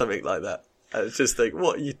 baby," or something like that. And it's just like,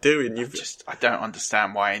 what are you doing? I don't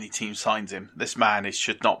understand why any team signs him. This man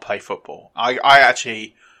should not play football. I'm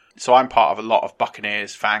part of a lot of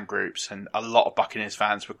Buccaneers fan groups, and a lot of Buccaneers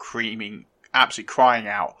fans were absolutely crying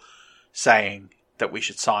out, saying that we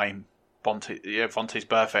should sign Vontaze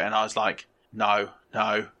Burfict, and I was like, no.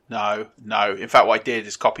 In fact, what I did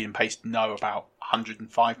is copy and paste no about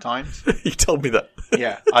 105 times. You told me that.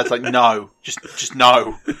 Yeah, I was like, no, just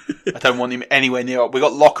no. I don't want him anywhere near. We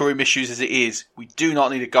got locker room issues as it is. We do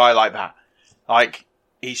not need a guy like that. Like,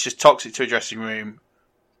 he's just toxic to a dressing room.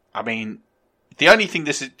 I mean, the only thing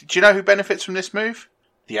do you know who benefits from this move?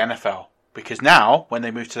 The NFL. Because now, when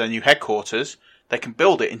they move to their new headquarters, they can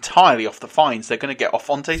build it entirely off the fines they're going to get off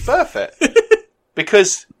Vontaze Burfict.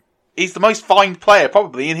 Because he's the most fined player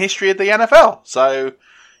probably in history of the NFL. So,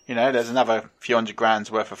 there's another few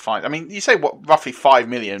 $100,000 worth of fines. I mean, you say roughly $5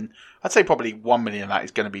 million. I'd say probably $1 million of that is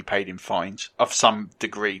going to be paid in fines of some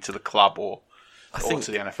degree to the club or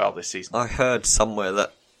to the NFL this season. I heard somewhere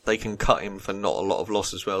that they can cut him for not a lot of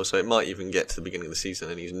loss as well, so it might even get to the beginning of the season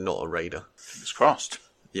and he's not a Raider. Fingers crossed.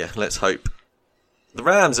 Yeah, let's hope. The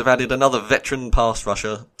Rams have added another veteran pass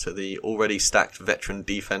rusher to the already stacked veteran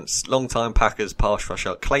defense. Longtime Packers pass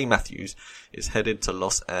rusher Clay Matthews is headed to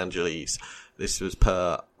Los Angeles. This was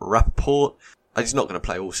per Rappaport. He's not going to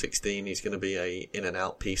play all 16. He's going to be a in and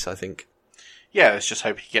out piece, I think. Yeah, let's just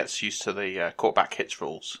hope he gets used to the quarterback hits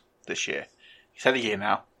rules this year. He's had a year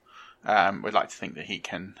now. We'd like to think that he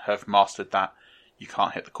can have mastered that. You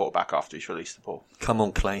can't hit the quarterback after he's released the ball. Come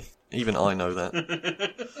on, Clay. Even I know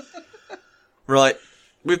that. Right.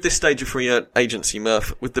 With this stage of free agency,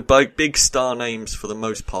 Murph, with the big star names for the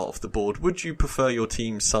most part off the board, would you prefer your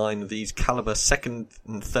team sign these caliber second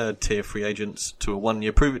and third tier free agents to a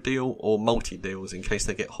 1-year prove-it deal or multi-deals in case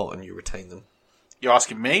they get hot and you retain them? You're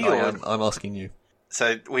asking me? I'm asking you.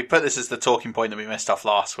 So we put this as the talking point that we missed off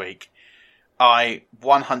last week. I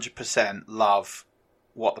 100% love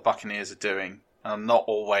what the Buccaneers are doing. I'm not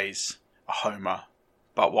always a homer,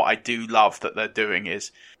 but what I do love that they're doing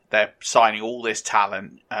is they're signing all this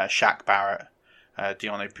talent, Shaq Barrett,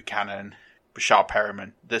 Deone Buchanan, Bashard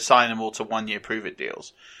Perriman. They're signing them all to 1-year prove-it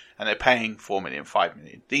deals, and they're paying $4 million, $5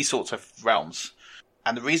 million, these sorts of realms.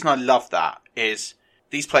 And the reason I love that is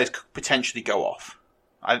these players could potentially go off.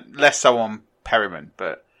 Less so on Perriman,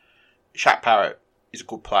 but Shaq Barrett is a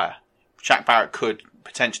good player. Shaq Barrett could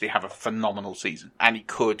potentially have a phenomenal season, and he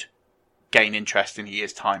could gain interest in a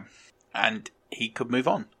year's time, and he could move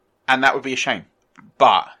on. And that would be a shame.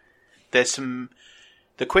 But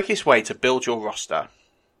the quickest way to build your roster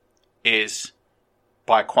is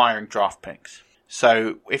by acquiring draft picks.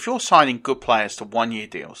 So if you're signing good players to 1-year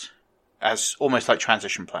deals, as almost like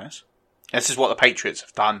transition players, this is what the Patriots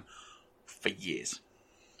have done for years.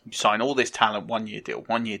 You sign all this talent, 1-year deal,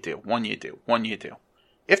 1-year deal, 1-year deal, 1-year deal.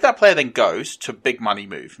 If that player then goes to a big money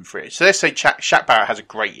move in free agency, so let's say Shaq Barrett has a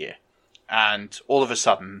great year, and all of a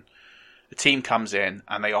sudden the team comes in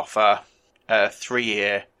and they offer a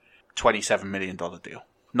 3-year, $27 million deal,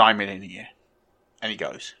 $9 million a year, and he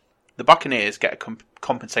goes. The Buccaneers get a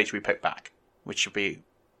compensatory pick back, which should be,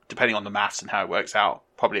 depending on the maths and how it works out,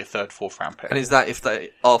 probably a 3rd, 4th round pick. And is that if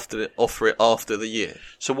they offer it after the year?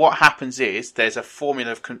 So what happens is there's a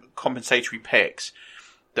formula of compensatory picks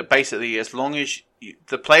that basically, as long as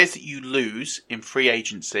the players that you lose in free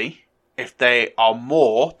agency, if they are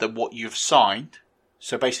more than what you've signed,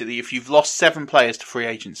 so basically if you've lost 7 players to free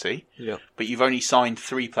agency, but you've only signed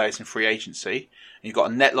 3 players in free agency, and you've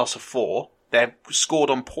got a net loss of 4, they're scored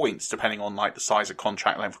on points depending on like the size of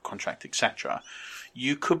contract, length of contract, etc.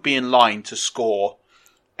 You could be in line to score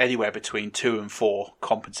anywhere between 2 and 4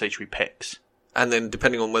 compensatory picks. And then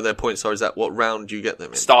depending on where their points are, is that what round you get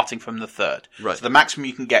them in? Starting from the 3rd. Right. So the maximum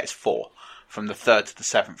you can get is 4 from the 3rd to the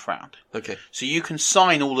 7th round. Okay. So you can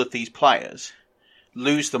sign all of these players,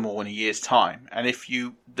 lose them all in a year's time, and if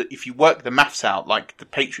you work the maths out like the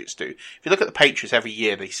Patriots do, if you look at the Patriots every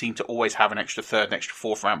year, they seem to always have an extra 3rd, an extra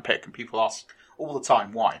 4th round pick, and people ask all the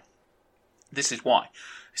time why. This is why.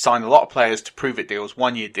 They sign a lot of players to prove-it deals,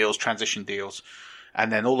 1-year deals, transition deals, and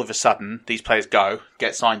then all of a sudden these players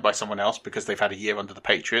get signed by someone else because they've had a year under the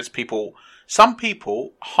Patriots. Some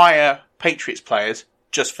people hire Patriots players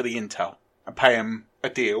just for the intel and pay them a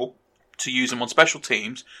deal to use them on special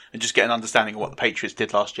teams and just get an understanding of what the Patriots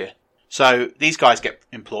did last year. So these guys get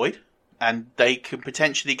employed and they could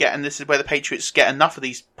potentially get, and this is where the Patriots get enough of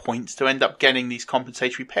these points to end up getting these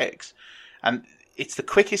compensatory picks. And it's the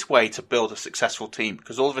quickest way to build a successful team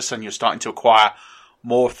because all of a sudden you're starting to acquire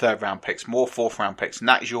more 3rd round picks, more 4th round picks, and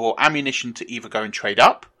that is your ammunition to either go and trade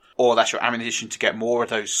up or that's your ammunition to get more of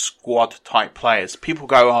those squad type players. People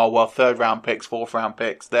go, oh, well, 3rd round picks, 4th round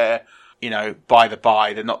picks, they're, by the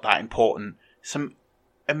by, they're not that important. Some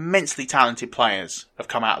immensely talented players have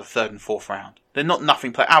come out of the 3rd and 4th round. They're not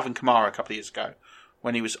nothing player. Alvin Kamara a couple of years ago,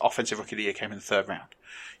 when he was Offensive Rookie of the Year, came in the 3rd round.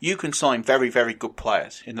 You can sign very, very good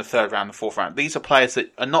players in the 3rd round and 4th round. These are players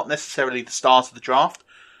that are not necessarily the stars of the draft,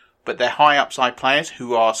 but they're high upside players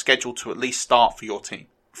who are scheduled to at least start for your team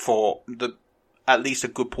for at least a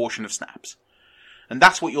good portion of snaps. And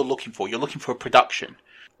that's what you're looking for. You're looking for a production.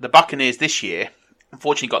 The Buccaneers this year,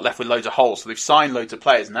 unfortunately, got left with loads of holes. So they've signed loads of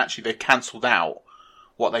players and actually they've cancelled out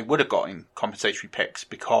what they would have got in compensatory picks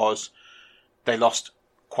because they lost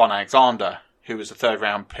Quan Alexander, who was a 3rd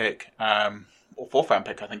round pick, or 4th round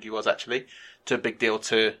pick, I think he was actually, to a big deal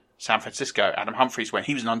to San Francisco. Adam Humphries, when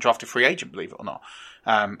he was an undrafted free agent, believe it or not,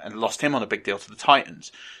 and lost him on a big deal to the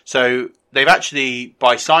Titans. So they've actually,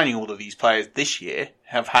 by signing all of these players this year,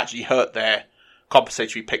 have actually hurt their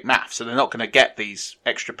compensatory pick math. So they're not going to get these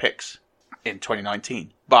extra picks in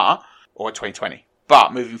 2019, or 2020.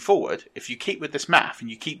 But moving forward, if you keep with this math and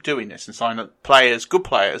you keep doing this and sign up players, good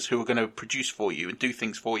players who are going to produce for you and do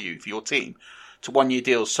things for you, for your team, to 1 year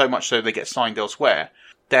deals, so much so they get signed elsewhere,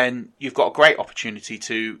 then you've got a great opportunity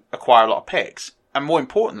to acquire a lot of picks. And more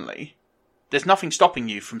importantly, there's nothing stopping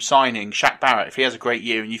you from signing Shaq Barrett if he has a great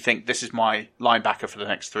year and you think this is my linebacker for the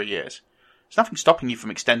next 3 years. There's nothing stopping you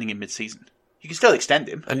from extending him mid-season. You can still extend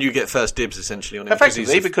him. And you get first dibs essentially on him.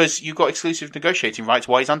 Effectively, because you've got exclusive negotiating rights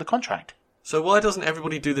while he's under contract. So why doesn't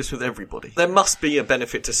everybody do this with everybody? There must be a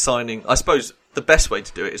benefit to signing. I suppose the best way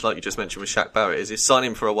to do it is, like you just mentioned with Shaq Barrett, is sign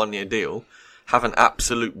him for a 1 year deal, have an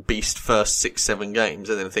absolute beast first 6-7 games,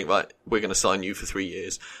 and then think, right, we're going to sign you for 3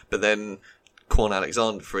 years. But then Quan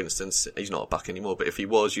Alexander, for instance, he's not a Buck anymore, but if he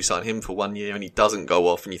was, you sign him for 1 year and he doesn't go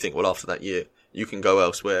off, and you think, well, after that year, you can go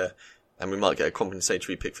elsewhere, and we might get a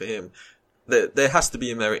compensatory pick for him. There has to be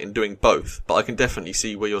a merit in doing both, but I can definitely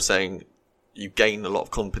see where you're saying you gain a lot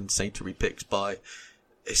of compensatory picks by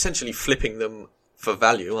essentially flipping them for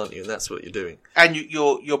value, aren't you? And that's what you're doing. And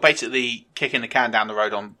you're basically kicking the can down the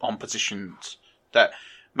road on positions that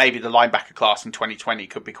maybe the linebacker class in 2020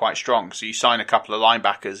 could be quite strong. So you sign a couple of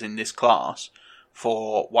linebackers in this class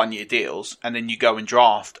for 1 year deals, and then you go and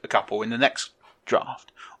draft a couple in the next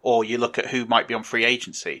draft. Or you look at who might be on free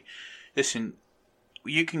agency. Listen,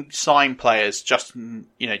 you can sign players. Justin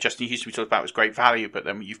Houston we talked about was great value, but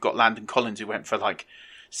then you've got Landon Collins who went for like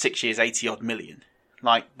 6 years, 80 odd million.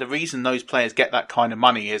 Like, the reason those players get that kind of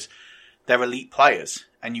money is they're elite players,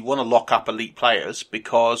 and you want to lock up elite players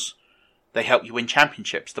because they help you win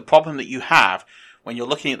championships. The problem that you have when you're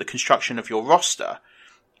looking at the construction of your roster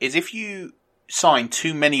is if you sign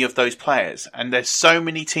too many of those players, and there's so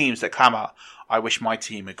many teams that clamour, I wish my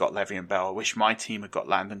team had got Le'Veon Bell. I wish my team had got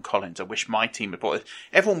Landon Collins. I wish my team had bought it.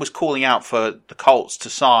 Everyone was calling out for the Colts to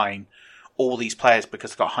sign all these players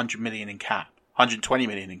because they've got 100 million in cap, 120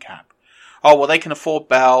 million in cap. Oh, well, they can afford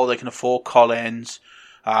Bell. They can afford Collins.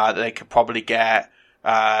 They could probably get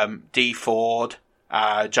D Ford,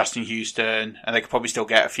 Justin Houston, and they could probably still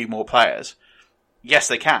get a few more players. Yes,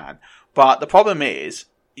 they can. But the problem is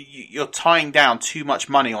you're tying down too much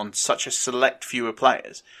money on such a select few of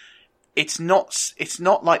players. It's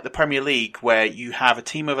not like the Premier League where you have a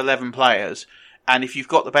team of 11 players, and if you've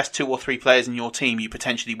got the best 2 or 3 players in your team, you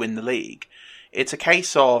potentially win the league. It's a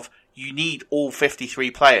case of you need all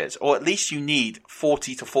 53 players, or at least you need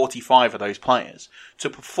 40 to 45 of those players to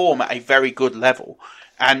perform at a very good level.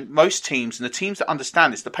 And most teams, and the teams that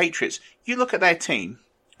understand this, the Patriots, you look at their team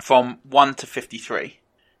from 1 to 53.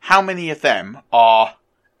 How many of them are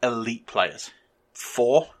elite players?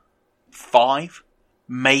 4? 5?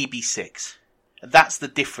 Maybe 6. That's the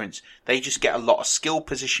difference. They just get a lot of skill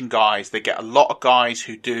position guys. They get a lot of guys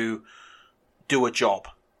who do a job.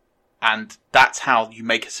 And that's how you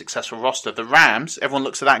make a successful roster. The Rams, everyone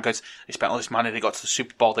looks at that and goes, they spent all this money, they got to the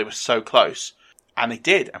Super Bowl, they were so close. And they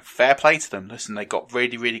did, and fair play to them. Listen, they got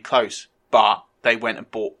really, really close. But they went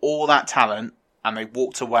and bought all that talent, and they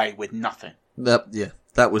walked away with nothing.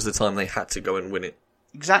 That was the time they had to go and win it.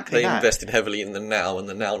 Exactly. They invested heavily in the now, and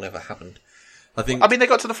the now never happened. I mean, they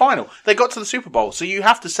got to the final. They got to the Super Bowl. So you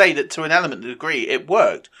have to say that to an element of degree it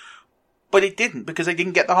worked. But it didn't because they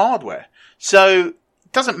didn't get the hardware. So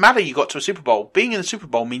it doesn't matter you got to a Super Bowl. Being in the Super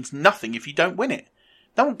Bowl means nothing if you don't win it.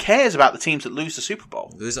 No one cares about the teams that lose the Super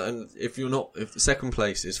Bowl. If the second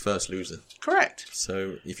place is first loser. Correct.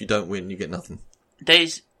 So if you don't win, you get nothing.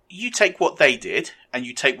 You take what they did and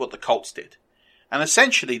you take what the Colts did. And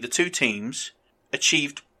essentially the two teams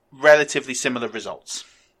achieved relatively similar results.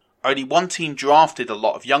 Only one team drafted a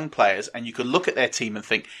lot of young players, and you could look at their team and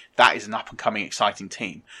think, that is an up-and-coming, exciting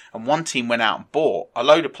team. And one team went out and bought a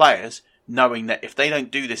load of players, knowing that if they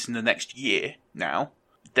don't do this in the next year now,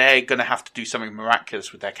 they're going to have to do something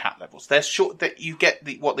miraculous with their cap levels. They're short that you get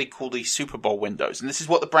what they call these Super Bowl windows, and this is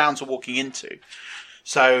what the Browns are walking into.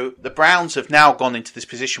 So the Browns have now gone into this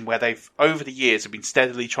position where they've, over the years, have been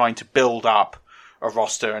steadily trying to build up a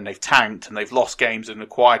roster, and they've tanked, and they've lost games and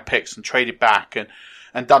acquired picks and traded back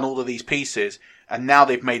and done all of these pieces, and now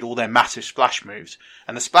they've made all their massive splash moves.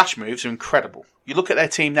 And the splash moves are incredible. You look at their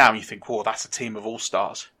team now and you think, whoa, that's a team of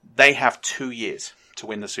all-stars. They have 2 years to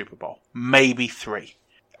win the Super Bowl. Maybe 3.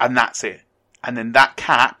 And that's it. And then that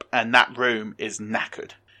cap and that room is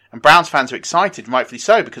knackered. And Browns fans are excited, rightfully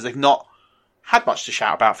so, because they've not had much to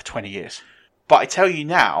shout about for 20 years. But I tell you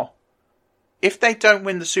now, if they don't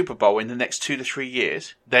win the Super Bowl in the next 2 to 3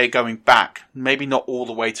 years, they're going back, maybe not all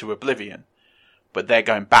the way to oblivion, but they're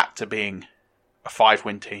going back to being a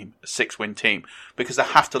 5-win team, a 6-win team, because they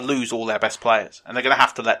have to lose all their best players, and they're going to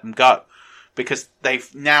have to let them go, because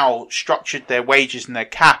they've now structured their wages and their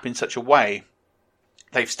cap in such a way,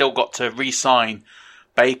 they've still got to re-sign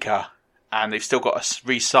Baker and they've still got to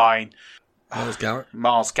re-sign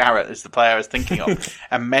Myles Garrett is the player I was thinking of,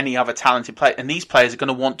 and many other talented players. And these players are going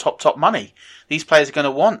to want top money. These players are going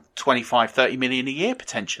to want 25, 30 million a year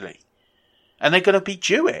potentially. And they're going to be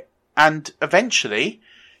due it. And eventually,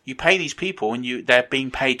 you pay these people and they're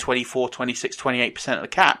being paid 24, 26, 28% of the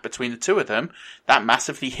cap between the two of them. That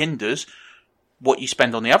massively hinders what you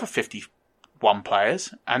spend on the other 51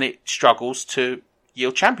 players, and it struggles to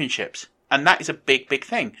yield championships. And that is a big, big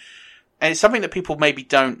thing. And it's something that people maybe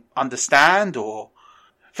don't understand or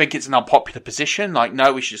think it's an unpopular position. Like,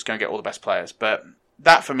 no, we should just go and get all the best players. But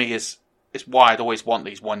that for me is why I'd always want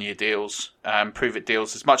these 1-year deals, prove-it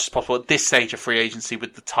deals as much as possible at this stage of free agency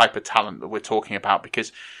with the type of talent that we're talking about,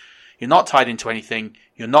 because you're not tied into anything.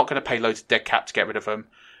 You're not going to pay loads of dead cap to get rid of them.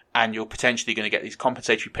 And you're potentially going to get these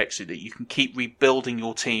compensatory picks so that you can keep rebuilding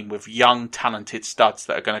your team with young, talented studs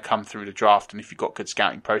that are going to come through the draft. And if you've got good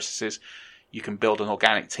scouting processes, you can build an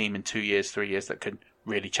organic team in 2 years, 3 years that could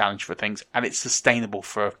really challenge for things. And it's sustainable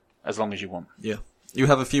for as long as you want. Yeah. You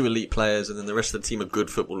have a few elite players and then the rest of the team are good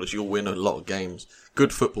footballers. You'll win a lot of games.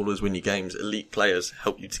 Good footballers win your games. Elite players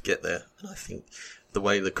help you to get there. And I think the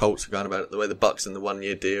way the Colts are going about it, the way the Bucks in the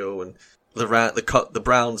 1-year deal, and the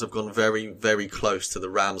Browns have gone very, very close to the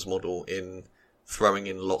Rams model in throwing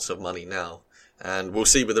in lots of money now. And we'll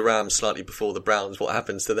see with the Rams slightly before the Browns what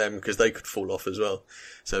happens to them, because they could fall off as well.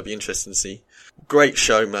 So it'll be interesting to see. Great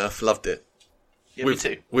show, Murph. Loved it. Yeah, me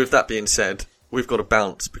too. With that being said, we've got to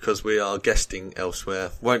bounce because we are guesting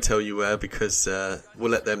elsewhere. Won't tell you where because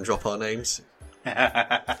we'll let them drop our names.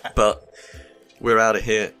 But we're out of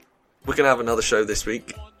here. We're going to have another show this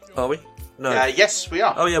week, are we? No. Yes, we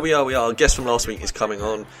are. Oh, yeah, we are. Our guest from last week is coming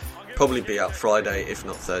on. Probably be out Friday, if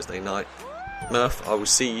not Thursday night. Murph, I will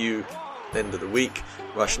see you end of the week.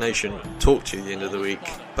 Rush Nation, talk to you at the end of the week.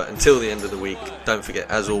 But until the end of the week, don't forget,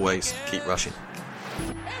 as always, keep rushing.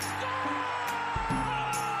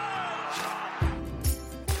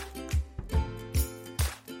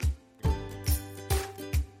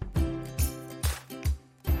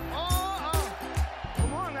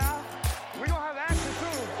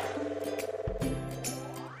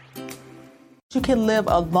 You can live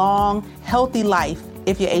a long, healthy life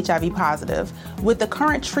if you're HIV positive. With the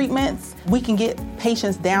current treatments, we can get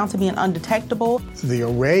patients down to being undetectable. The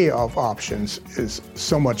array of options is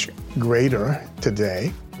so much greater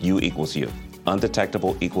today. U equals U.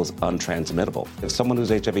 Undetectable equals untransmittable. If someone who's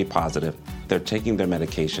HIV positive, they're taking their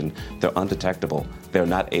medication, they're undetectable, they're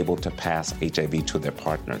not able to pass HIV to their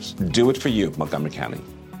partners. Do it for you, Montgomery County.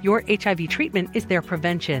 Your HIV treatment is their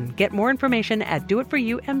prevention. Get more information at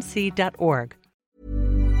doitforyoumc.org.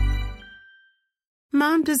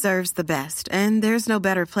 Mom deserves the best, and there's no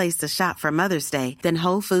better place to shop for Mother's Day than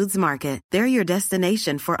Whole Foods Market. They're your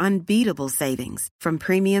destination for unbeatable savings, from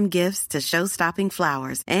premium gifts to show-stopping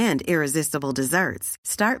flowers and irresistible desserts.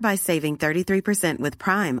 Start by saving 33% with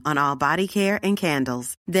Prime on all body care and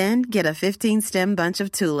candles. Then get a 15-stem bunch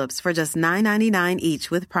of tulips for just $9.99 each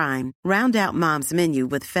with Prime. Round out Mom's menu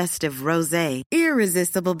with festive rosé,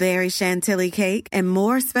 irresistible berry chantilly cake, and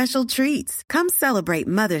more special treats. Come celebrate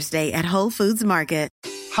Mother's Day at Whole Foods Market.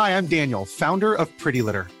 Hi, I'm Daniel, founder of Pretty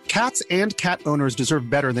Litter. Cats and cat owners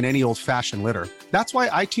deserve better than any old-fashioned litter. That's why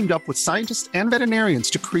I teamed up with scientists and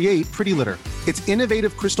veterinarians to create Pretty Litter. Its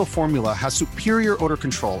innovative crystal formula has superior odor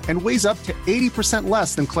control and weighs up to 80%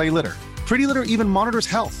 less than clay litter. Pretty Litter even monitors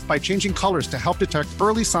health by changing colors to help detect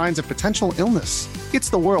early signs of potential illness.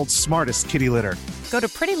 It's the world's smartest kitty litter. Go to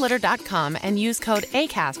prettylitter.com and use code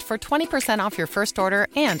ACAST for 20% off your first order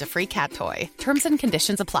and a free cat toy. Terms and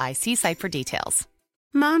conditions apply. See site for details.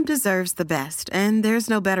 Mom deserves the best, and there's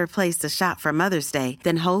no better place to shop for Mother's Day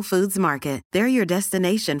than Whole Foods Market. They're your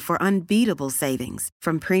destination for unbeatable savings,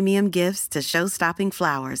 from premium gifts to show-stopping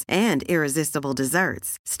flowers and irresistible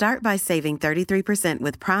desserts. Start by saving 33%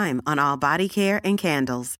 with Prime on all body care and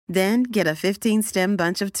candles. Then get a 15-stem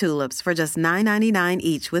bunch of tulips for just $9.99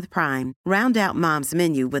 each with Prime. Round out Mom's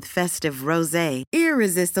menu with festive rosé,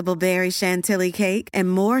 irresistible berry chantilly cake,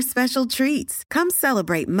 and more special treats. Come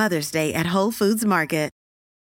celebrate Mother's Day at Whole Foods Market.